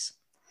things."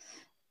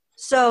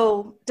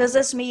 So does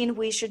this mean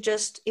we should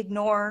just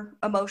ignore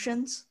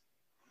emotions?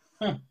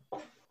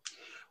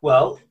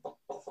 Well,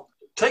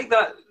 take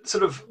that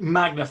sort of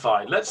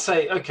magnified. Let's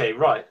say, okay,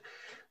 right.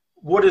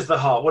 What is the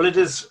heart? Well, it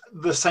is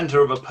the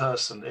center of a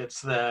person.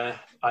 It's their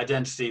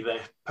identity, their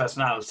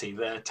personality,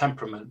 their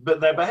temperament, but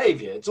their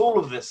behavior. It's all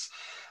of this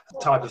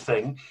type of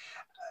thing.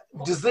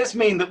 Does this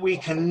mean that we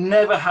can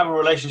never have a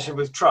relationship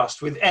with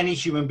trust with any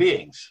human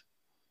beings?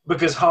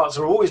 Because hearts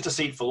are always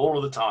deceitful all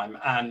of the time,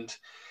 and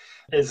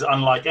is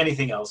unlike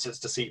anything else, it's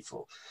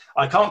deceitful.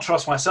 I can't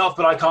trust myself,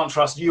 but I can't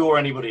trust you or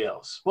anybody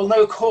else. Well,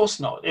 no, of course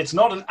not. It's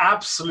not an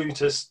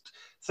absolutist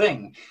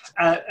thing.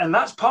 And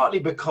that's partly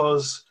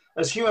because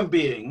as human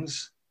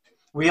beings,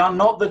 we are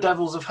not the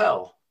devils of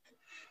hell.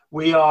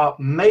 We are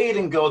made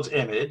in God's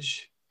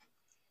image.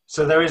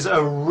 So there is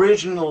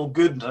original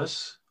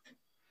goodness.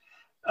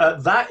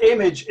 That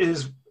image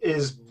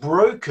is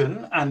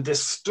broken and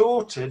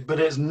distorted, but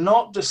it's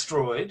not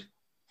destroyed.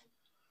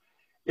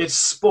 It's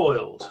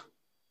spoiled.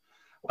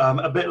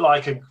 A bit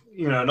like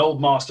an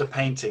old master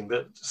painting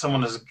that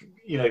someone has,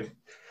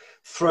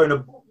 thrown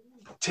a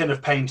tin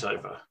of paint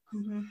over.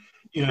 Mm-hmm.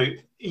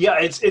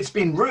 It's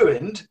been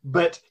ruined,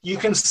 but you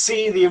can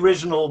see the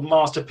original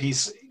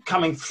masterpiece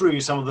coming through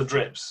some of the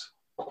drips.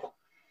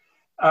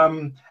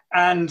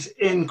 And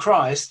in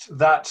Christ,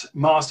 that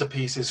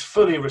masterpiece is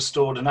fully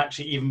restored and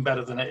actually even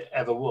better than it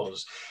ever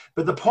was.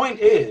 But the point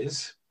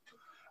is,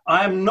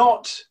 I am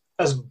not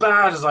as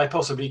bad as I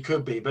possibly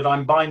could be, but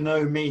I'm by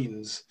no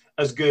means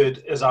as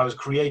good as I was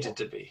created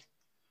to be.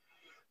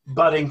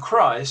 But in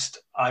Christ,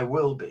 I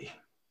will be.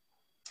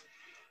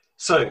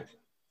 So,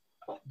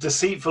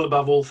 deceitful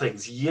above all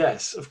things,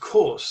 yes, of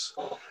course.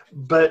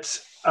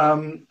 But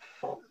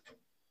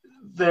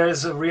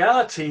there's a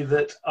reality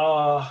that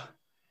our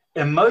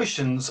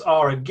emotions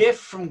are a gift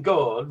from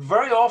God,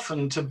 very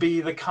often to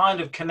be the kind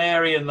of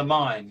canary in the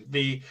mine,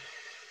 the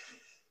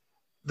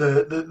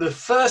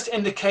first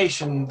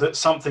indication that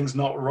something's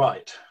not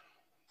right.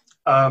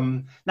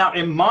 Now,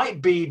 it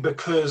might be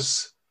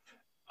because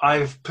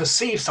I've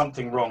perceived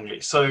something wrongly,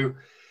 so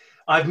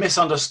I've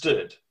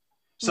misunderstood.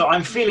 So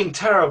I'm feeling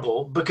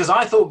terrible because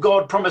I thought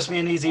God promised me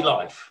an easy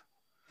life,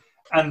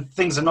 and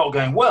things are not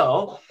going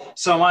well.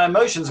 So my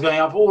emotions are going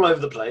up all over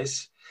the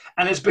place,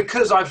 and it's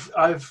because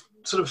I've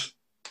sort of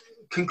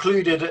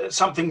concluded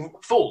something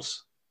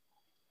false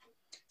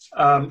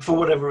for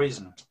whatever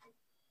reason.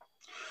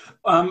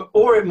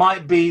 Or it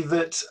might be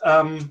that,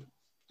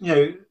 you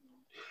know,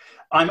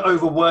 I'm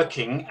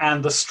overworking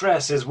and the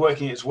stress is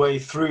working its way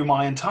through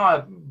my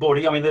entire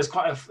body. I mean, there's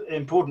quite an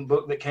important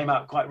book that came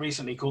out quite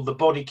recently called The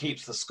Body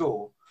Keeps the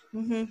Score,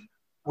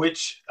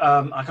 which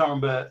I can't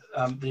remember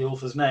the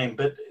author's name,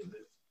 but,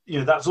 you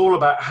know, that's all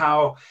about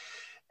how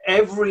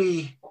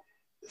every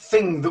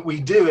thing that we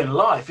do in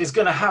life is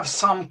going to have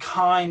some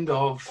kind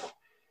of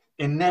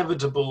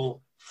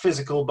inevitable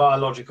physical,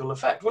 biological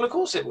effect. Well, of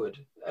course it would.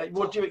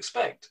 What do you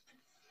expect?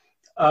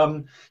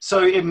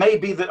 So it may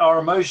be that our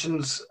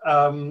emotions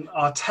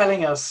are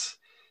telling us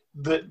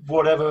that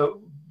whatever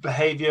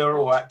behavior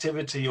or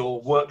activity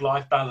or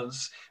work-life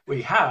balance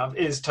we have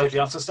is totally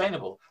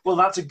unsustainable. Well,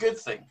 that's a good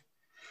thing.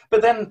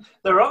 But then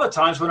there are other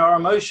times when our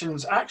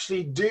emotions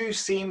actually do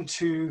seem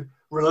to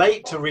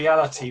relate to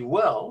reality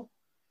well.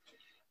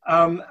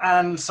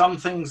 And some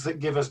things that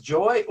give us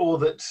joy or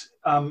that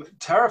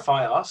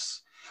terrify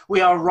us,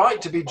 we are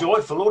right to be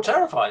joyful or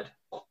terrified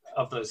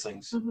of those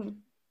things.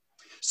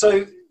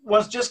 So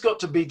one's just got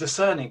to be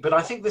discerning. But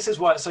I think this is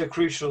why it's so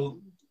crucial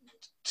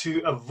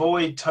to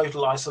avoid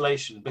total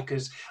isolation,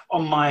 because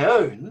on my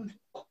own,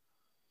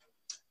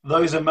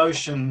 those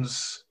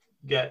emotions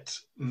get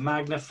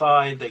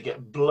magnified, they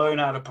get blown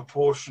out of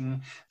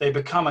proportion, they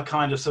become a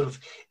kind of sort of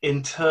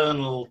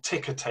internal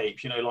ticker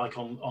tape, you know, like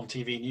on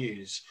TV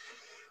news.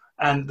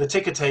 And the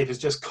ticker tape is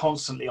just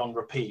constantly on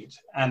repeat.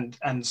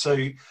 And so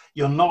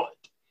you're not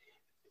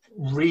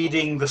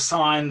reading the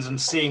signs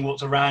and seeing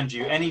what's around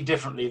you any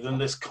differently than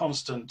this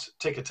constant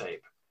ticker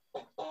tape.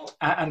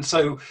 And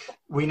so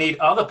we need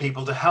other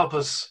people to help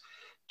us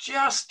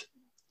just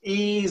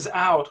ease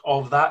out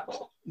of that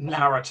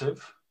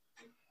narrative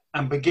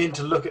and begin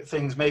to look at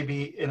things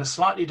maybe in a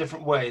slightly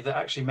different way that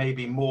actually may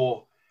be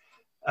more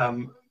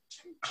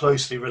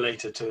closely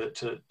related to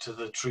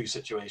the true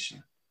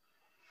situation.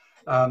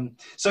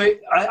 So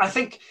I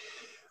think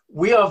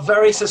we are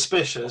very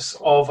suspicious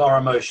of our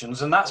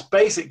emotions, and that's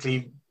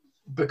basically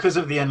because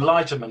of the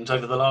Enlightenment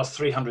over the last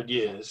 300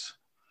 years.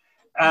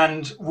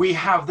 And we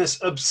have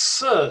this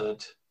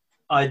absurd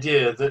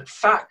idea that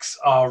facts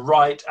are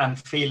right and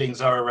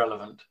feelings are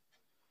irrelevant.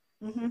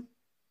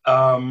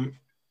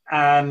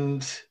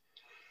 And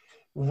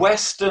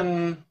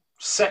Western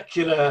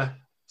secular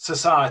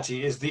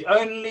society is the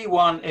only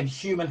one in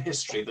human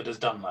history that has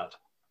done that.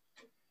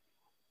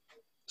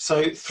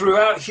 So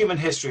throughout human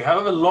history,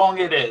 however long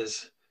it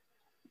is,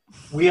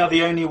 we are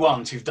the only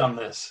ones who've done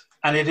this.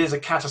 And it is a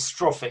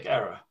catastrophic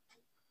error.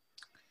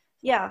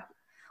 Yeah.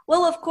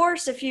 Well, of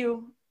course, if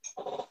you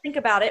think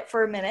about it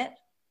for a minute,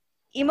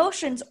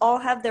 emotions all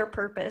have their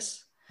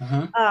purpose.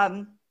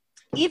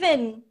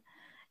 Even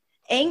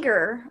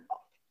anger,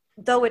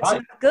 though it's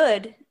not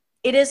good,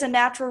 it is a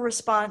natural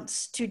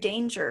response to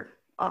danger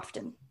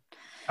often.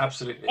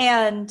 Absolutely.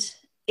 And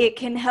it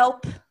can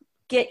help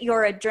get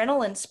your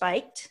adrenaline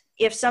spiked.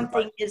 If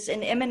something is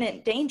in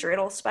imminent danger,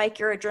 it'll spike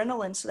your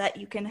adrenaline so that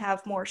you can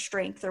have more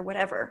strength or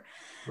whatever.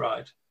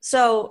 Right.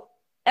 So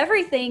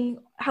everything,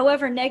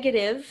 however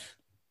negative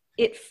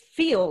it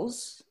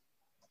feels,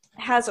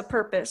 has a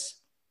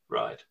purpose.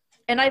 Right.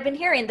 And I've been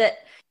hearing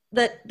that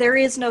there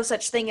is no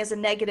such thing as a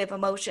negative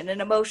emotion.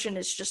 An emotion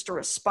is just a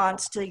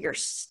response to your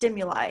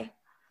stimuli.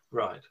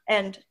 Right.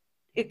 And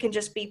it can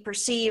just be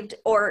perceived,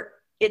 or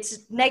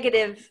it's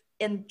negative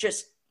and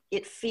just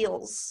it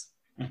feels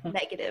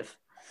negative.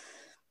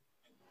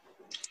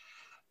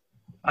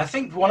 I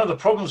think one of the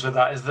problems with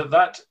that is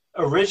that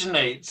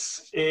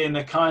originates in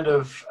a kind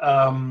of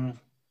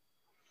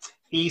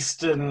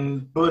Eastern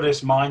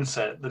Buddhist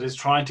mindset that is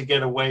trying to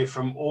get away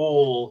from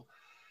all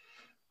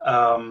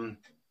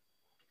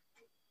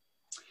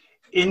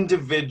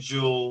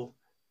individual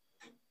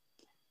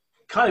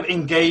kind of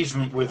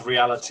engagement with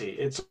reality.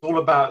 It's all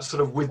about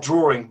sort of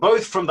withdrawing,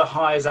 both from the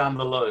highs and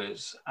the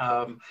lows,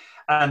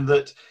 and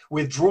that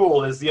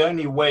withdrawal is the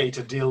only way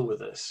to deal with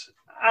this.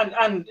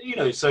 And you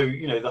know, so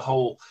you know, the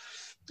whole,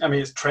 I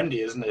mean, it's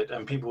trendy, isn't it?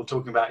 And people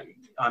talking about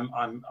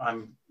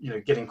I'm you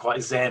know, getting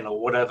quite zen or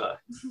whatever,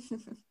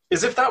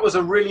 as if that was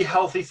a really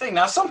healthy thing.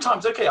 Now,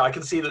 sometimes, okay, I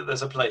can see that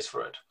there's a place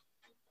for it,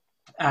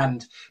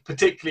 and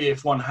particularly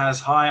if one has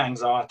high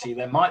anxiety,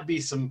 there might be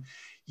some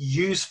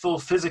useful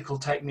physical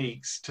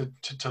techniques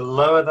to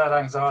lower that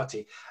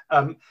anxiety.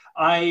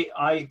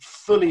 I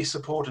fully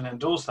support and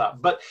endorse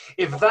that. But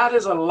if that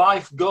is a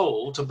life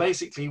goal, to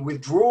basically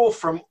withdraw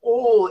from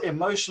all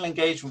emotional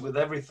engagement with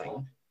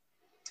everything,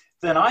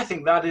 then I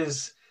think that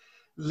is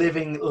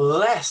living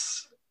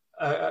less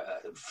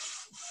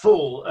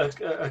full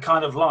a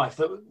kind of life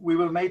that we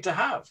were made to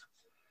have.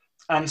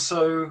 And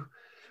so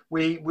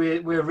we're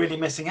really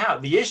missing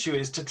out. The issue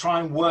is to try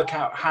and work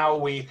out how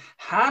we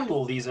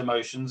handle these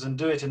emotions and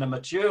do it in a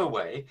mature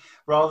way,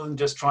 rather than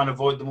just trying to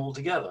avoid them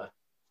altogether.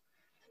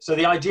 So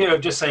the idea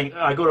of just saying,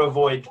 I got to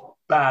avoid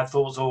bad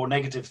thoughts or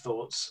negative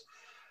thoughts,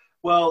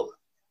 well,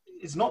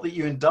 it's not that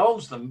you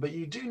indulge them, but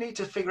you do need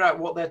to figure out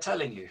what they're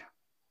telling you.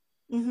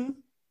 Mm-hmm.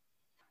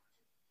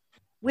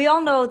 We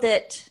all know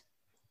that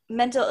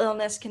mental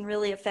illness can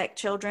really affect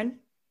children.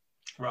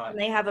 Right. When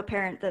they have a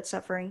parent that's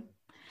suffering.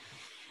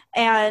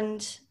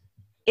 And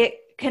it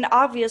can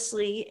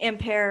obviously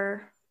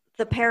impair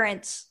the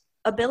parent's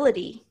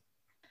ability.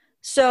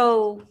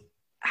 So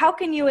how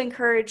can you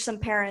encourage some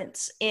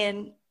parents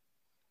in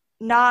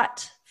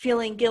not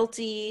feeling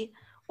guilty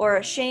or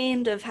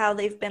ashamed of how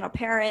they've been a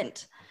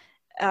parent,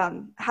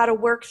 how to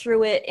work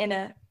through it in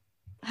a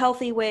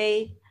healthy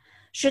way?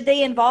 Should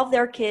they involve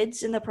their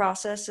kids in the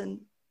process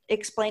and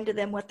explain to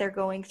them what they're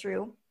going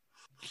through?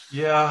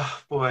 Yeah,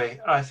 boy,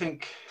 I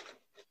think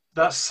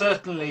that's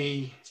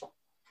certainly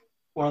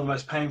one of the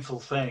most painful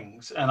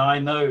things. And I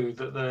know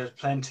that there's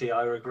plenty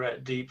I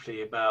regret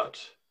deeply about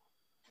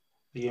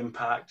the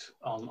impact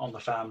on the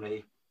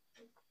family.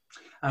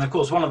 And of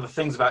course, one of the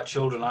things about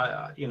children,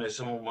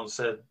 someone once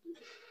said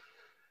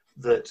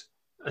that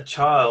a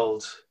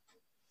child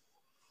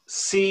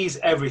sees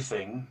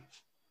everything,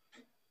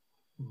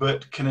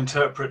 but can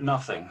interpret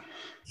nothing.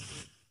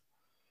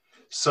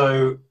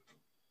 So,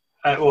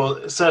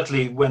 well,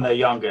 certainly when they're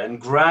younger,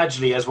 and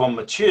gradually as one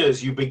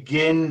matures, you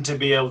begin to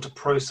be able to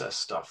process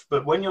stuff.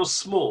 But when you're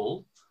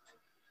small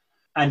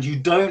and you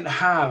don't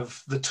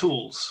have the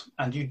tools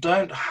and you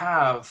don't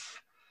have,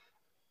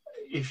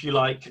 if you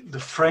like, the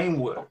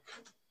framework,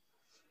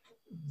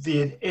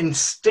 the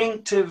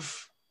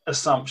instinctive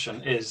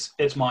assumption is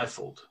it's my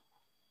fault.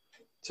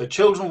 So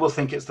children will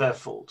think it's their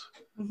fault.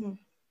 Mm-hmm.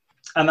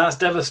 And that's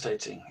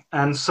devastating.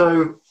 And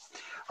so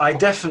I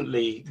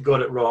definitely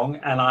got it wrong.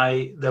 And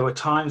there were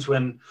times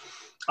when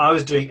I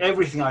was doing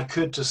everything I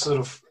could to sort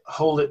of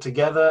hold it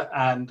together,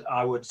 and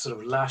I would sort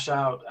of lash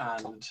out,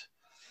 and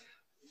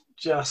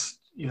just,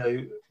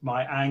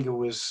 my anger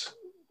was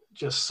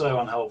just so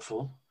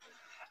unhelpful.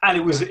 And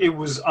it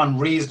was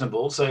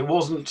unreasonable. So it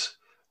wasn't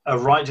a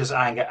righteous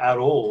anger at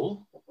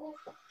all.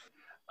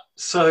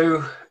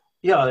 So,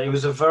 yeah, it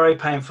was a very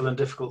painful and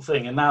difficult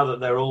thing. And now that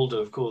they're older,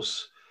 of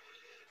course,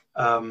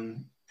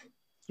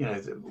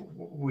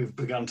 we've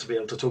begun to be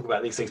able to talk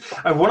about these things.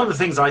 And one of the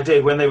things I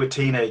did when they were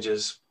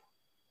teenagers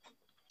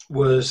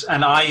was,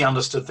 and I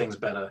understood things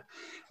better,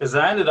 is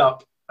I ended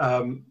up,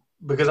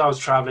 because I was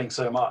traveling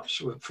so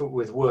much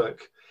with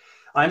work,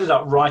 I ended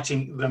up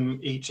writing them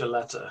each a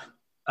letter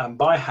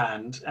by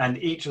hand, and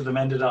each of them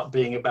ended up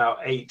being about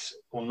 8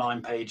 or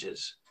 9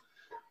 pages.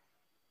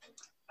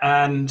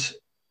 And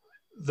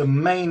the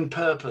main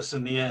purpose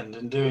in the end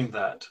in doing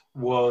that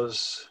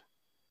was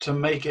to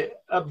make it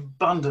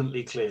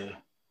abundantly clear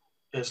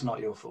it's not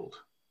your fault.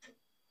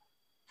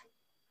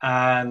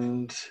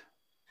 And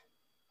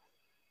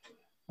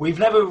we've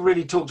never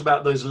really talked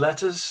about those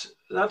letters.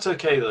 That's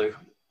okay though.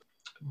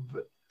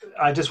 But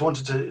I just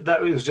wanted to,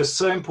 that was just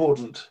so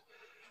important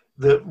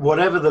that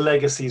whatever the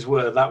legacies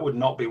were, that would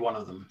not be one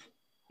of them.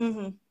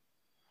 Mm-hmm.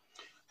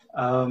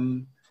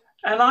 And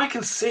I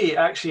can see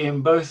actually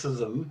in both of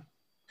them,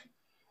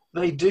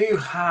 they do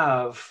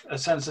have a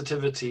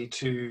sensitivity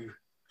to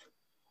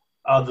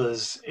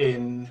others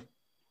in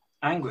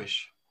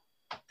anguish.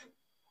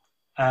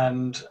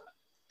 And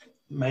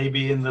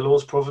maybe in the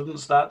Lord's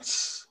providence,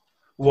 that's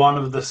one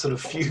of the sort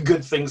of few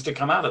good things to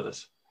come out of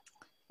it.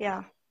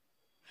 Yeah.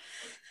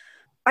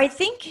 I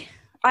think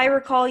I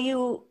recall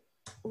you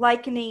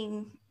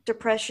likening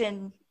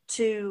depression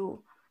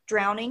to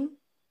drowning.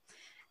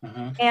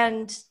 Mm-hmm.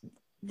 And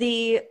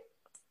the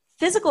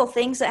physical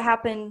things that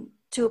happen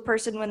to a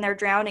person when they're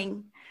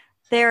drowning,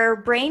 their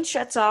brain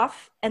shuts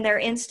off and their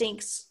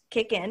instincts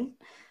kick in.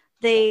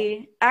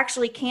 They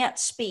actually can't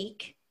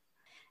speak,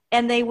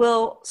 and they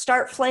will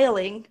start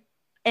flailing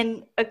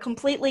in a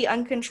completely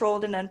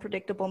uncontrolled and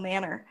unpredictable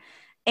manner.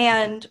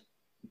 And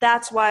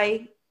that's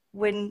why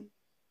when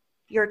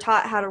you're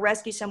taught how to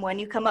rescue someone,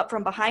 you come up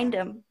from behind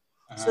them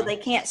so they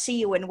can't see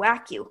you and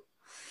whack you,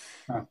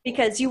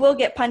 because you will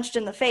get punched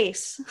in the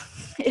face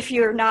if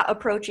you're not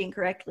approaching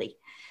correctly.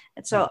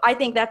 And so I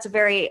think that's a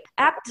very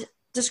apt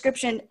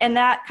description. And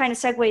that kind of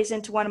segues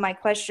into one of my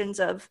questions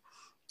of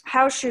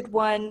how should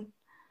one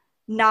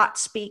not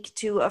speak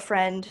to a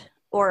friend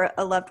or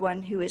a loved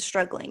one who is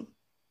struggling?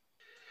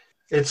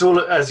 It's all,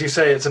 as you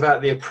say, it's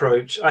about the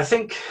approach. I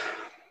think,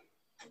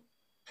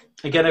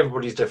 again,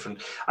 everybody's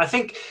different. I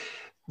think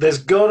there's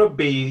got to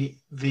be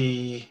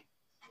the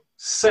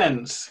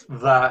sense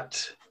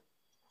that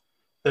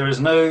there is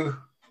no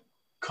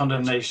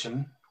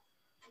condemnation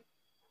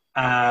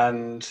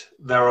and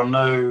there are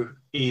no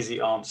easy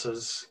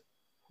answers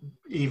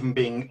even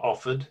being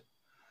offered.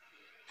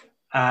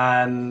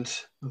 And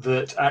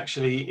that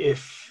actually,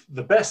 if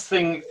the best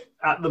thing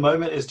at the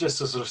moment is just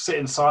to sort of sit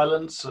in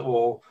silence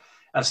and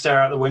stare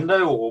out the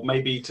window, or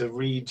maybe to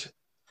read,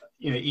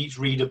 each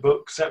read a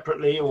book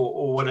separately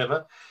or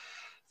whatever,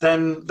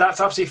 then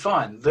that's absolutely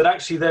fine. That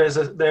actually there's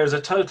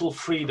a total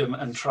freedom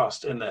and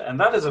trust in there. And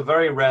that is a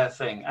very rare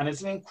thing. And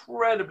it's an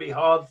incredibly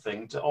hard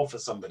thing to offer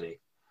somebody.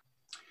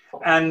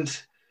 And,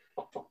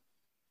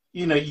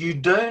 you're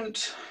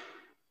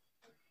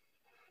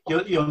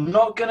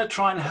not going to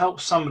try and help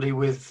somebody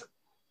with,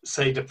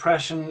 say,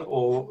 depression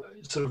or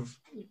sort of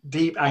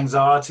deep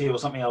anxiety or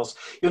something else.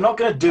 You're not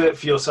going to do it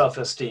for your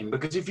self-esteem,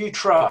 because if you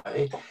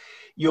try,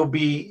 you'll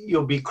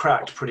be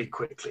cracked pretty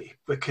quickly,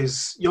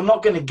 because you're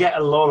not going to get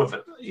a lot of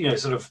it, you know,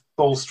 sort of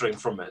bolstering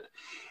from it.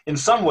 In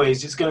some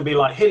ways, it's going to be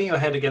like hitting your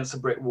head against a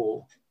brick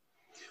wall,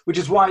 which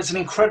is why it's an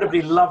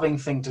incredibly loving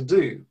thing to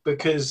do,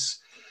 because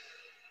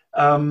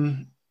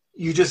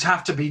you just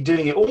have to be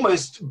doing it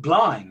almost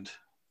blind,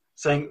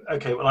 saying,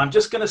 okay, well, I'm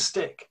just going to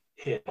stick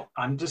here.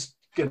 I'm just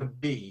going to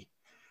be.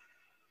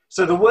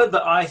 So the word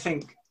that I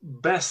think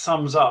best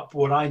sums up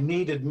what I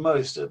needed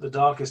most at the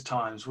darkest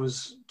times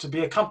was to be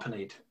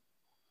accompanied.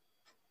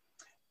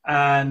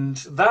 And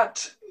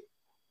that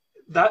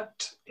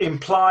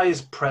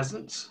implies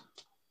presence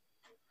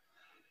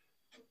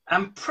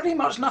and pretty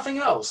much nothing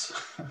else.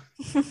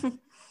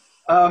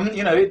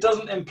 You know, it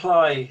doesn't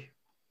imply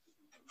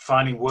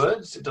finding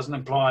words. It doesn't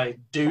imply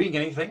doing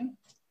anything.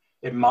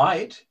 It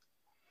might,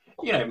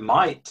 you know, it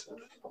might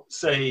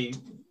say,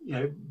 you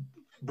know,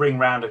 bring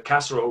round a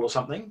casserole or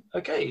something.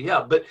 Okay,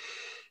 yeah, but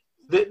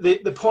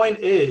the point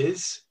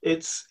is,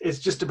 it's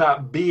just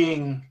about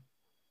being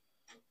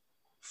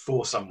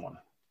for someone.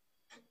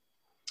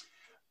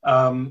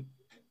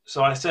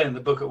 So I say in the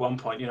book at one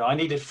point, you know, I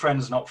needed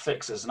friends, not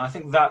fixers, and I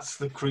think that's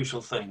the crucial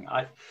thing.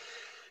 I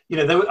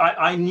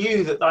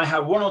knew that I had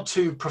one or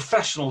two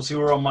professionals who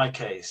were on my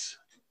case.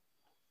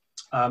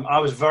 I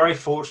was very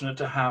fortunate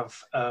to have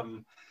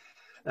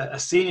a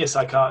senior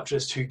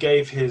psychiatrist who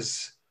gave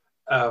his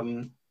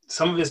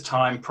some of his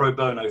time pro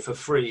bono for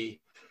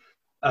free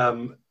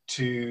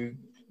to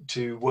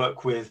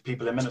work with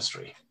people in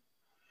ministry.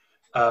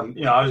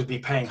 You know, I would be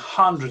paying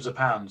hundreds of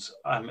pounds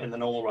in the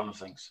normal run of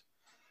things.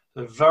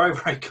 So very,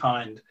 very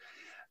kind,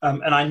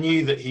 and I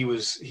knew that he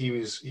was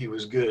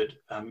good.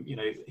 You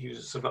know, he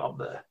was sort of up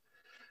there.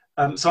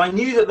 So I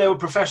knew that there were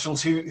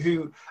professionals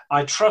who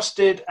I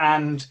trusted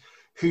and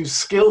whose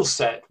skill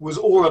set was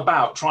all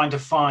about trying to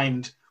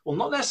find, well,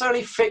 not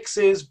necessarily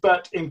fixes,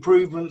 but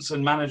improvements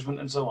and management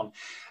and so on.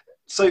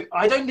 So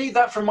I don't need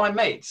that from my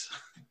mates.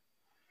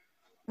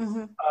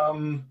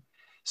 Mm-hmm.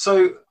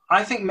 So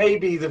I think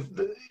maybe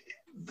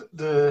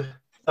the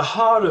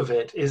heart of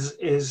it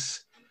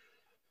is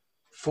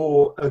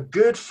for a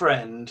good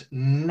friend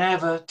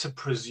never to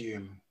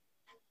presume.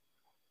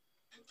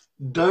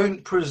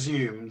 Don't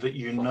presume that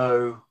you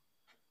know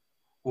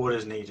what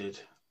is needed.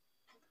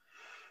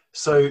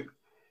 So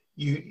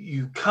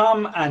you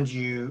come and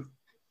you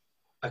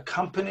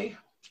accompany,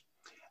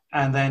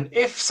 and then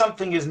if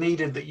something is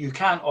needed that you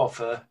can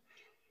offer,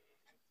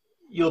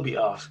 you'll be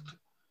asked.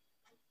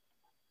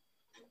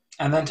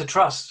 And then to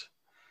trust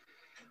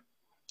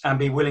and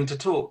be willing to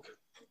talk.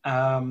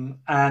 And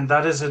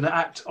that is an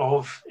act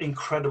of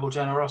incredible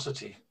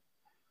generosity.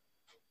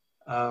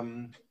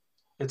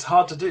 It's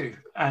hard to do,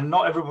 and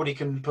not everybody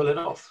can pull it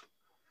off.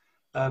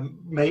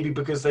 Maybe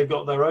because they've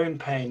got their own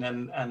pain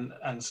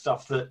and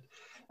stuff that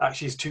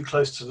actually is too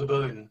close to the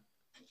bone.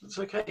 It's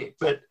okay.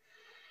 But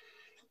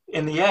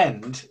in the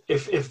end,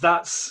 if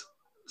that's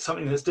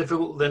something that's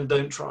difficult, then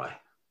don't try.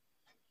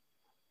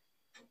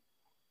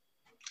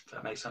 If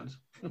that makes sense.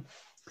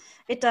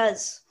 It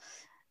does.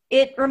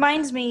 It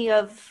reminds me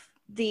of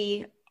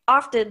the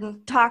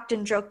often talked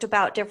and joked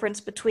about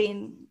difference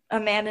between a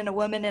man and a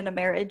woman in a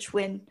marriage,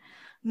 when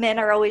men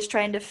are always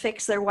trying to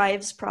fix their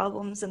wives'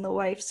 problems and the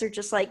wives are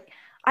just like,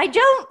 I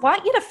don't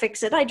want you to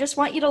fix it. I just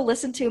want you to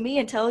listen to me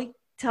and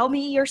tell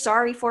me you're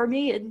sorry for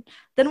me, and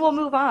then we'll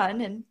move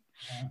on. And,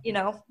 you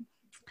know.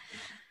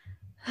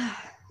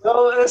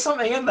 Well, there's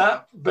something in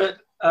that, but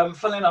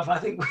funnily enough, I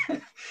think,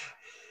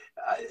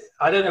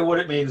 I don't know what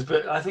it means,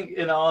 but I think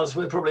in ours,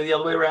 we're probably the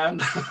other way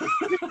around.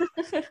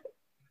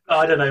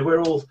 I don't know.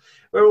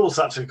 We're all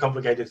such a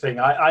complicated thing.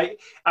 I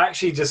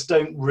actually just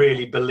don't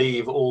really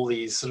believe all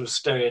these sort of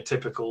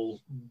stereotypical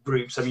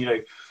groups. I mean, you know,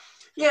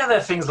 yeah, there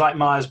are things like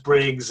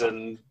Myers-Briggs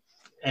and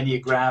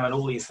Enneagram and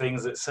all these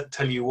things that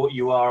tell you what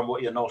you are and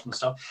what you're not and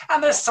stuff.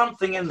 And there's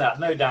something in that,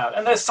 no doubt.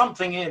 And there's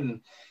something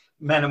in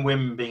men and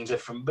women being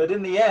different. But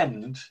in the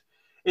end,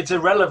 it's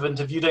irrelevant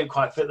if you don't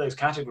quite fit those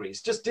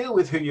categories. Just deal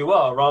with who you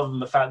are rather than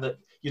the fact that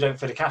you don't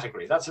fit a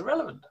category. That's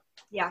irrelevant.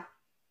 Yeah.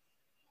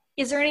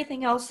 Is there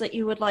anything else that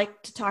you would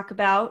like to talk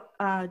about?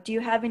 Do you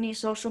have any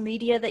social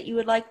media that you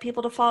would like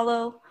people to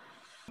follow?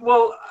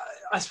 Well,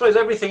 I suppose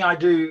everything I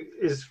do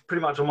is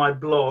pretty much on my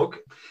blog.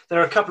 There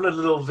are a couple of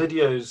little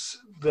videos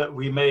that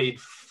we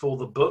made for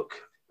the book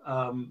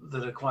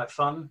that are quite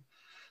fun.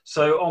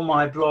 So on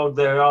my blog,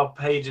 there are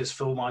pages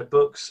for my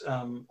books.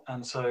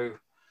 And so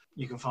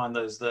you can find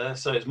those there.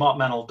 So it's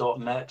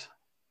markmennell.net.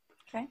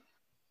 Okay.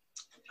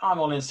 I'm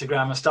on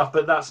Instagram and stuff,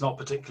 but that's not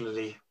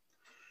particularly,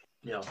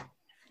 you know,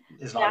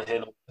 is not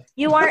here.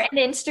 You are an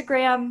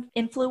Instagram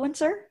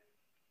influencer?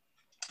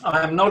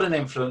 I am not an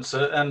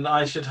influencer, and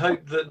I should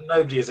hope that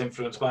nobody is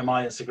influenced by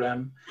my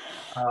Instagram.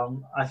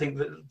 I think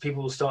that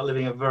people will start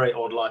living a very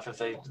odd life if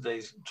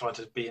they try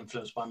to be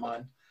influenced by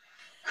mine.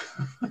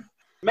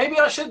 Maybe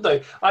I should,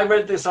 though. I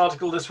read this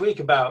article this week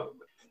about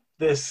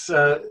this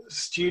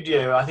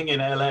studio, I think in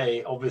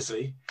LA,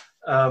 obviously,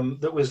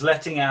 that was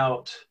letting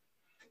out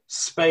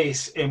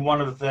space in one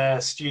of their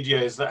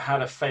studios that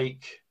had a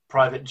fake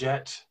private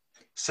jet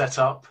set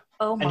up.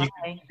 Oh and my.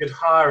 you could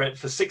hire it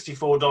for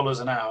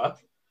 $64 an hour.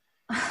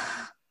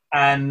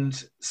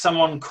 And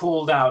someone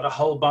called out a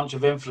whole bunch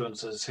of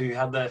influencers who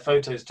had their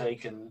photos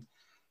taken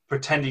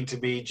pretending to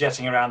be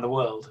jetting around the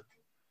world.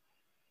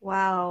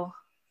 Wow.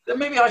 Then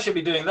maybe I should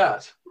be doing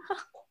that.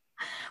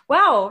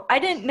 Wow. I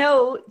didn't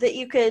know that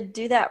you could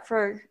do that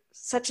for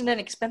such an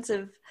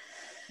inexpensive.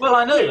 Well,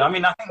 I know. I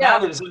mean, I think Yeah, now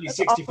that it's only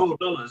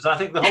 $64, I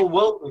think the whole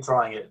world will be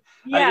trying it.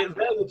 Yeah. And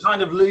it will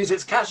kind of lose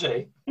its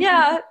cachet.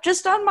 Yeah.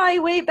 Just on my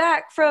way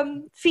back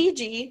from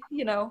Fiji,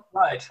 you know.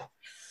 Right.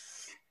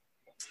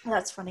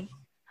 That's funny.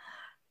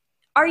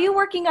 Are you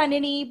working on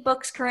any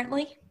books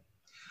currently?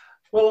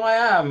 Well, I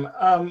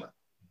am.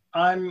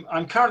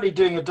 I'm currently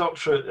doing a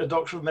doctorate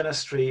of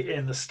ministry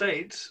in the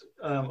States,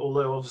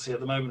 although obviously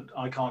at the moment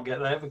I can't get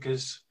there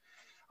because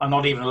I'm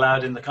not even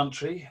allowed in the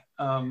country.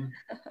 So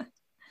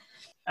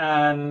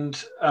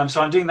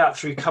I'm doing that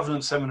through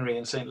Covenant Seminary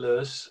in St.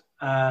 Louis,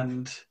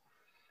 and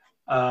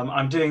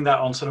I'm doing that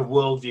on sort of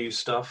worldview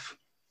stuff.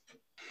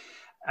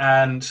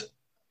 And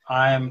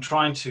I am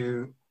trying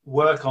to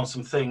work on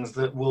some things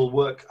that will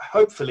work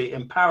hopefully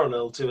in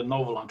parallel to a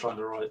novel I'm trying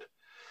to write.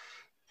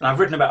 And I've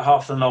written about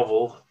half the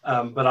novel,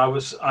 but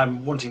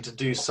I'm wanting to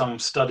do some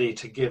study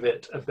to give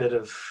it a bit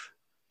of,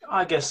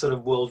 I guess, sort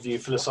of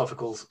worldview,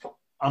 philosophical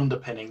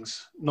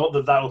underpinnings. Not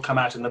that will come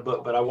out in the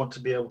book, but I want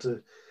to be able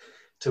to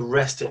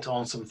rest it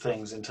on some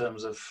things in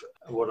terms of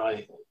what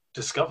I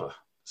discover.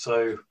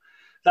 So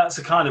that's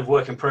a kind of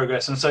work in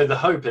progress. And so the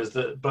hope is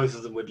that both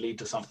of them would lead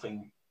to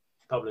something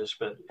published,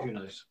 but who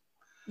knows?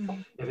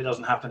 Mm-hmm. If it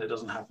doesn't happen, it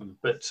doesn't happen.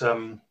 But,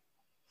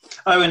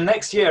 and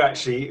next year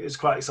actually is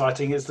quite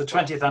exciting. It's the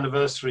 20th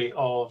anniversary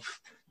of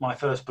my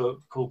first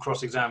book called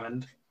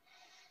Cross-Examined.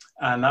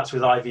 And that's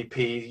with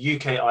IVP,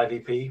 UK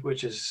IVP,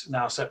 which is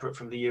now separate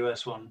from the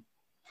US one.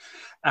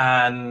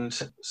 And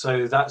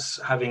so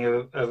that's having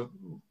a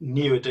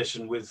new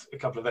edition with a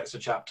couple of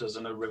extra chapters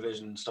and a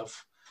revision and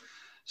stuff.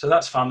 So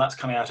that's fun. That's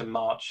coming out in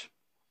March.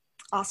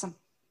 Awesome.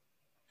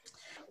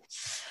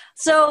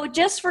 So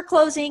just for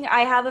closing,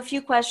 I have a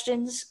few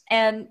questions,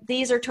 and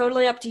these are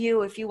totally up to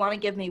you if you want to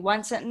give me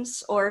one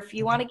sentence or if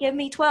you want to give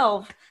me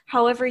 12,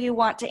 however you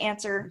want to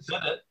answer. You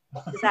said it.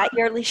 Is that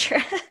your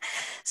leisure?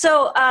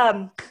 So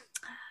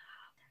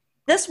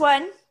this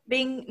one,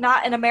 being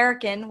not an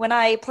American, when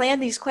I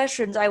planned these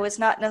questions, I was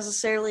not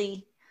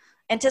necessarily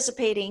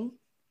anticipating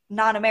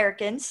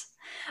non-Americans.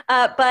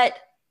 But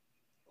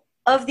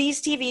of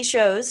these TV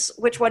shows,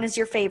 which one is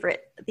your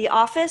favorite? The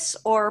Office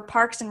or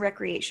Parks and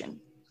Recreation?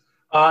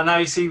 Now,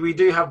 you see, we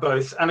do have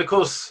both. And of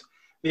course,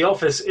 The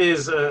Office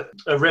is a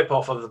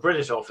rip-off of the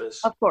British Office.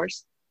 Of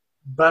course.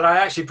 But I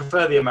actually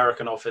prefer the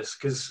American Office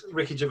because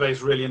Ricky Gervais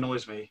really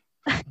annoys me.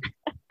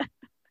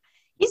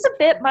 He's a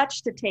bit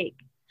much to take.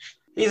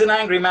 He's an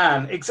angry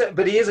man,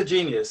 but he is a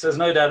genius. There's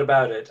no doubt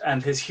about it.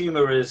 And his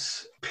humor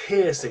is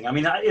piercing. I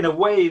mean, in a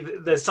way,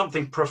 there's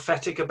something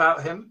prophetic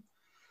about him,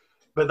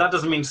 but that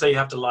doesn't mean to say you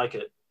have to like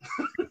it.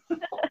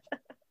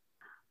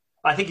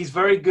 I think he's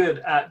very good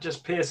at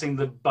just piercing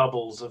the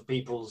bubbles of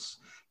people's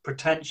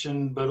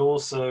pretension, but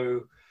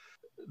also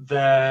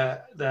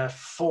their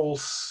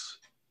false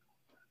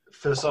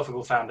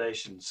philosophical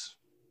foundations.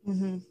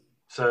 Mm-hmm.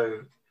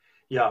 So,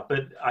 yeah,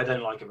 but I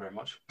don't like it very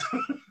much.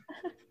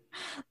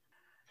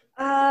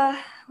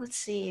 Let's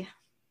see.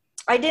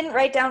 I didn't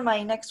write down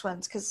my next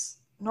ones because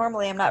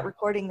normally I'm not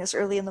recording this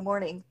early in the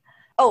morning.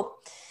 Oh,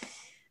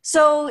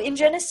 so in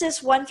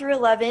Genesis 1 through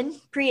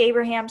 11,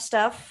 pre-Abraham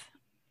stuff,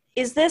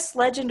 is this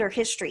legend or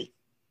history?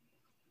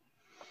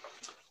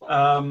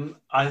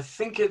 I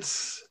think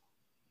it's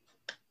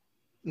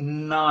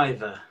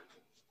neither.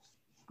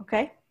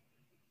 Okay.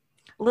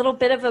 A little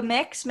bit of a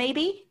mix,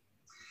 maybe?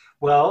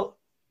 Well,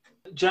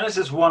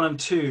 Genesis 1 and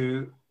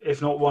 2,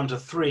 if not 1 to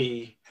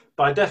 3,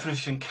 by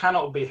definition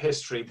cannot be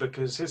history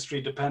because history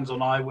depends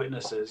on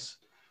eyewitnesses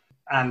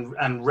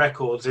and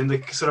records in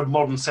the sort of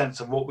modern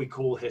sense of what we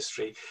call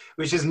history,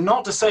 which is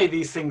not to say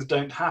these things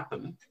don't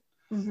happen.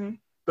 Mm-hmm.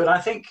 But I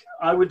think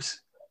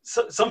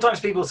sometimes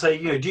people say,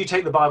 do you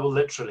take the Bible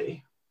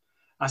literally?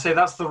 I say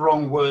that's the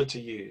wrong word to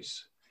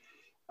use.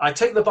 I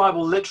take the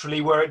Bible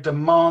literally where it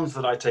demands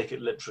that I take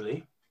it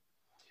literally.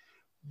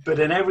 But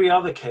in every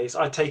other case,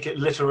 I take it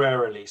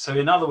literarily. So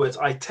in other words,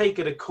 I take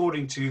it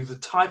according to the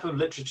type of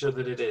literature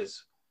that it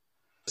is.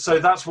 So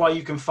that's why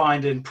you can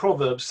find in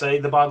Proverbs, say,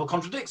 the Bible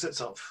contradicts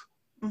itself.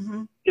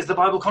 Mm-hmm. Is the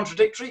Bible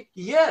contradictory?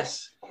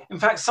 Yes. In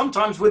fact,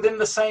 sometimes within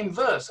the same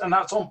verse, and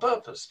that's on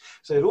purpose.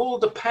 So it all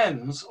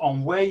depends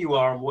on where you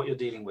are and what you're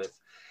dealing with.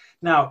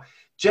 Now,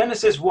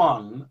 Genesis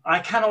 1, I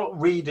cannot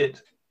read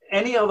it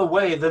any other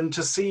way than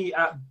to see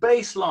at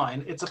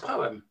baseline, it's a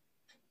poem.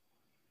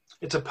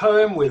 It's a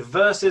poem with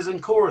verses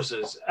and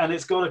choruses, and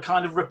it's got a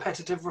kind of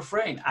repetitive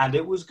refrain, and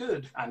it was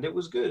good, and it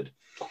was good.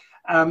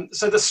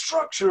 So the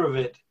structure of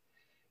it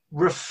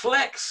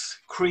reflects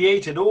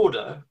created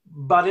order,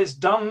 but it's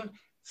done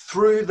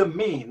through the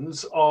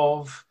means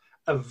of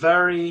a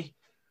very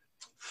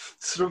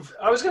sort of,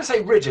 I was going to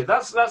say rigid,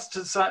 that's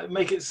to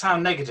make it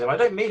sound negative. I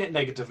don't mean it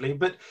negatively,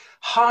 but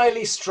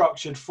highly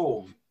structured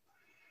form.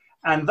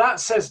 And that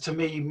says to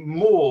me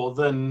more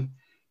than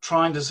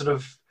trying to sort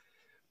of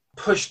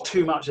push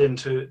too much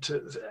into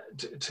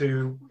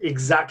to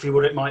exactly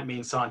what it might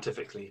mean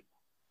scientifically,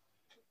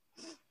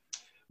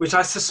 which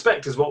I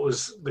suspect is what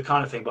was the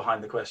kind of thing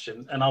behind the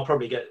question. And I'll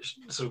probably get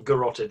sort of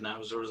garroted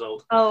now as a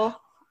result. Oh,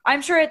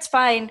 I'm sure it's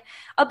fine.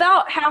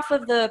 About half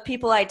of the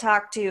people I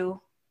talk to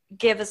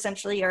give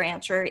essentially your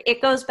answer.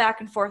 It goes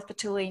back and forth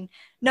between,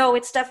 no,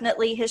 it's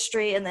definitely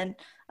history, and then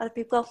other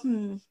people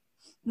go,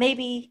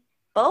 maybe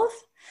both.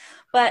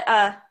 But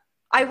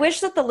I wish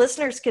that the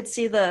listeners could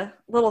see the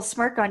little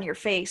smirk on your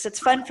face. It's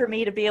fun for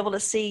me to be able to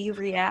see you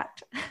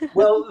react.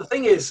 Well, the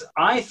thing is,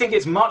 I think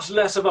it's much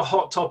less of a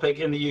hot topic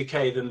in the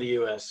UK than the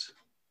US.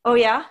 Oh,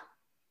 yeah?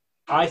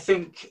 I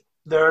think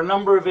there are a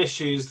number of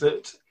issues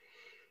that,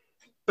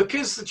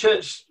 because the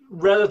church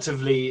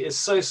relatively is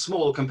so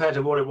small compared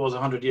to what it was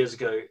 100 years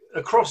ago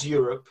across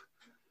Europe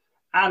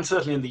and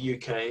certainly in the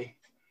UK,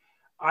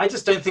 I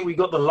just don't think we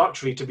got the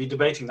luxury to be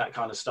debating that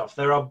kind of stuff.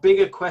 There are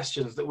bigger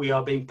questions that we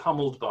are being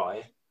pummeled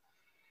by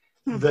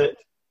that,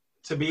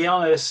 to be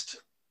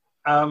honest,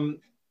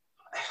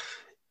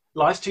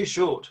 life's too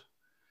short.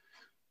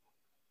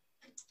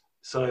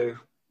 So,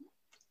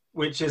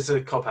 which is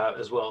a cop-out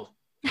as well.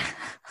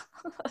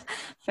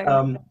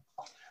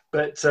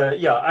 But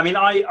yeah, I mean,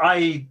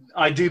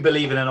 I do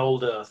believe in an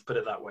old earth, put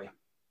it that way.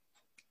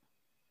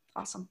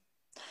 Awesome.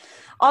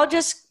 I'll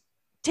just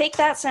take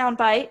that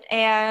soundbite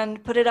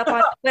and put it up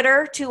on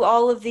Twitter to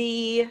all of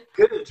the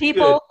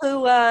people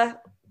who... all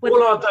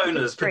our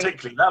donors,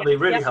 particularly. That'd be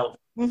really helpful.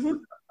 Mm-hmm.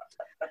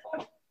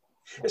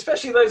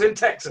 Especially those in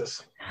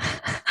Texas.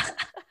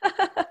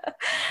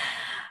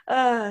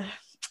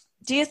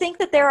 Do you think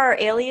that there are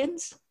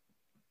aliens?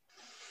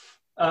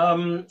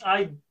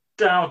 I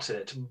doubt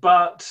it,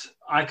 but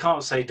I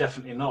can't say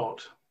definitely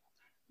not.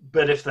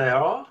 But if they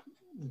are,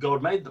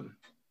 God made them.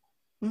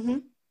 Mm-hmm.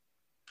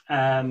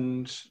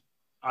 And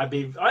I'd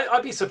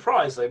be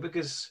surprised though,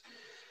 because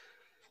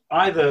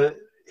either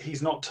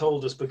he's not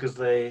told us because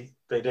they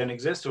don't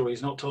exist, or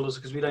he's not told us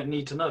because we don't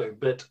need to know.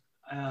 But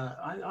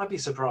I'd be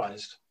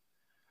surprised.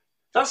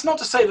 That's not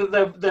to say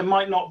that there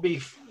might not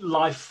be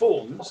life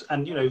forms,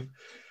 and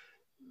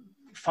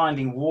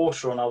finding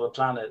water on other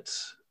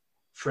planets,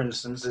 for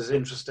instance, is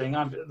interesting.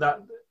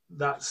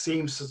 That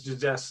seems to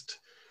suggest,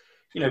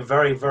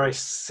 very, very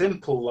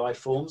simple life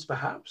forms,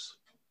 perhaps.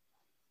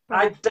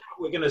 I doubt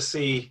we're going to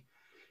see,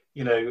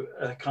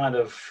 a kind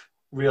of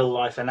real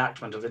life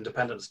enactment of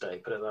Independence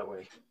Day, put it that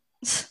way.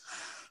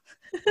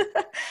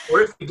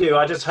 Or if we do,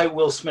 I just hope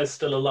Will Smith's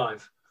still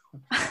alive.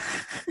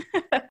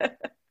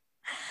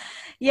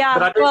 Yeah,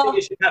 but I don't think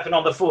it should happen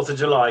on the 4th of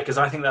July, because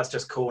I think that's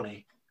just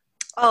corny.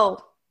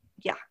 Oh,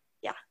 yeah.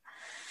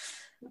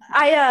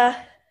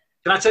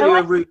 Can I tell you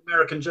a rude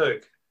American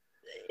joke?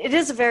 It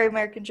is a very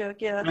American joke,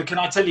 yeah. And can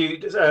I tell you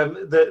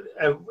that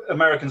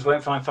Americans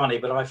won't find funny,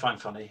 but I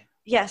find funny?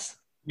 Yes.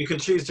 You can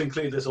choose to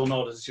include this or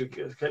not,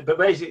 but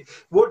basically,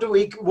 what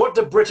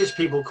do British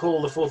people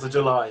call the 4th of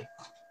July?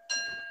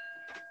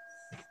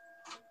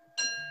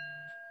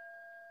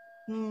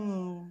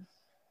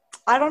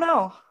 I don't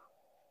know.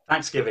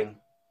 Thanksgiving.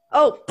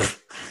 Oh.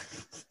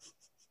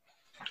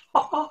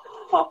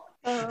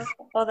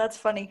 Oh, that's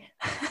funny.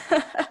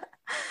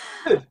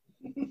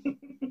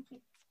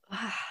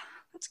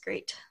 That's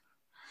great.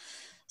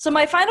 So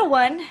my final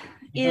one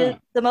is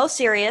the most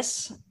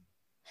serious.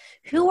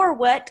 Who or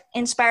what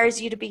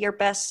inspires you to be your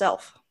best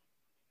self?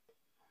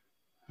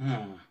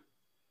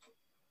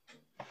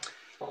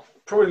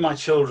 Probably my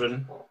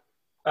children,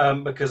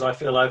 because I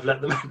feel I've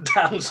let them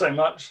down so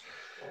much.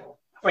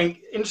 I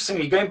mean,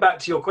 interestingly, going back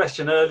to your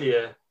question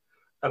earlier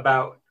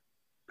about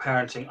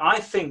parenting, I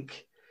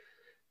think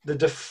the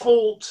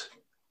default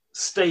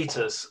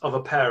status of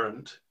a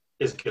parent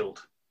is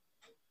guilt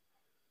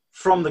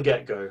from the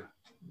get-go,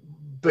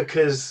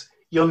 because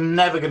you're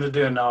never going to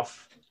do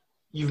enough.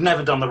 You've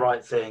never done the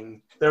right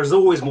thing. There's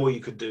always more you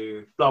could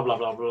do, blah, blah,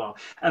 blah, blah.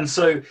 And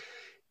so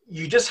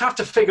you just have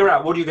to figure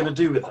out what are you going to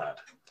do with that.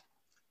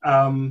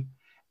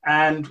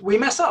 And we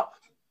mess up.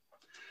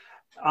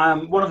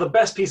 One of the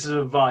best pieces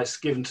of advice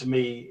given to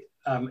me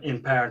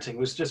in parenting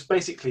was just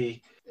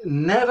basically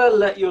never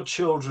let your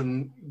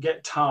children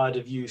get tired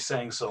of you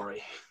saying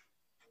sorry.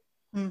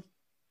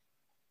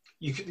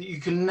 You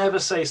can never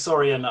say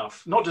sorry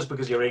enough, not just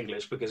because you're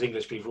English, because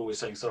English people are always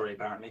saying sorry,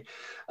 apparently.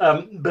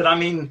 But I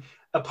mean,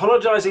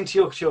 apologizing to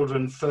your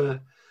children for,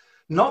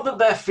 not that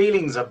their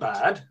feelings are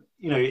bad,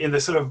 in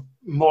the sort of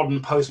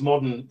modern,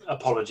 postmodern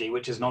apology,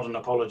 which is not an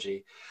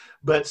apology,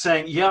 but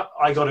saying, yeah,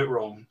 I got it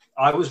wrong.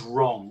 I was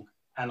wrong,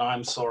 and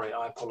I'm sorry,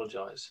 I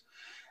apologize.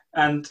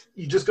 And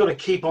you just got to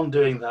keep on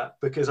doing that,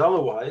 because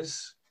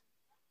otherwise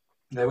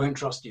they won't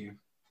trust you.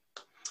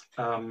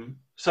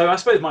 So I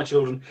suppose my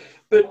children,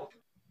 but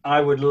I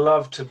would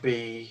love to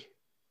be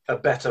a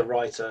better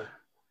writer.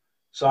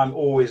 So I'm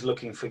always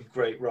looking for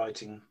great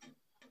writing.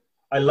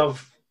 I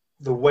love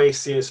the way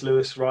C.S.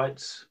 Lewis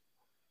writes.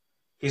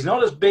 He's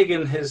not as big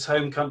in his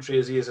home country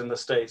as he is in the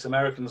States.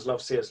 Americans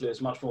love C.S.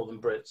 Lewis much more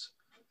than Brits.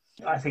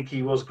 I think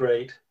he was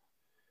great.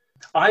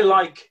 I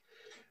like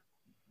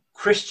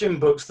Christian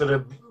books that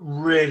are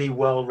really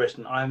well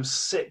written. I'm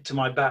sick to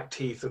my back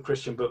teeth of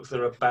Christian books that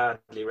are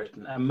badly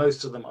written, and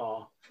most of them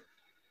are.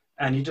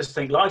 And you just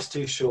think life's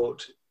too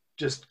short.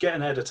 Just get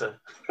an editor.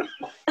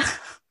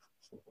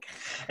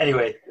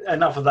 Anyway,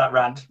 enough of that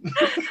rant.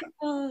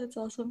 Oh, that's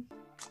awesome.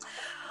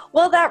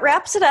 Well, that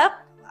wraps it up.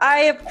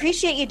 I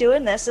appreciate you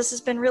doing this. This has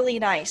been really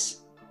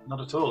nice.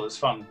 Not at all. It's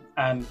fun.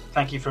 And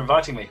thank you for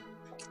inviting me.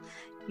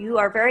 You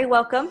are very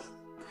welcome.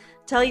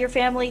 Tell your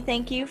family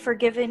thank you for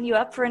giving you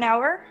up for an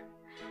hour.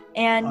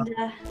 And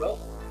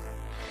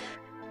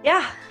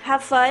yeah,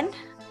 have fun.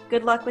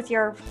 Good luck with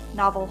your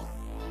novel.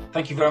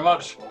 Thank you very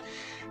much.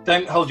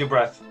 Don't hold your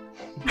breath.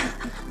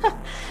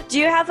 Do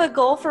you have a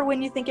goal for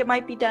when you think it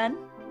might be done?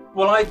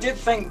 Well, I did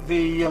think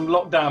the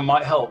lockdown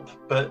might help,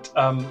 but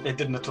it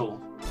didn't at all.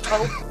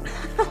 Oh.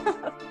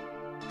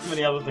 Too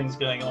many other things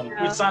going on,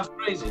 which sounds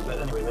crazy,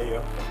 but anyway, there you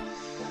go.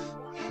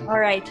 All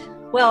right.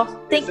 Well,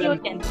 thank you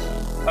again.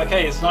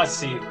 Okay, it's nice to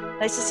see you.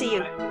 Nice to see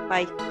you.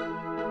 Bye.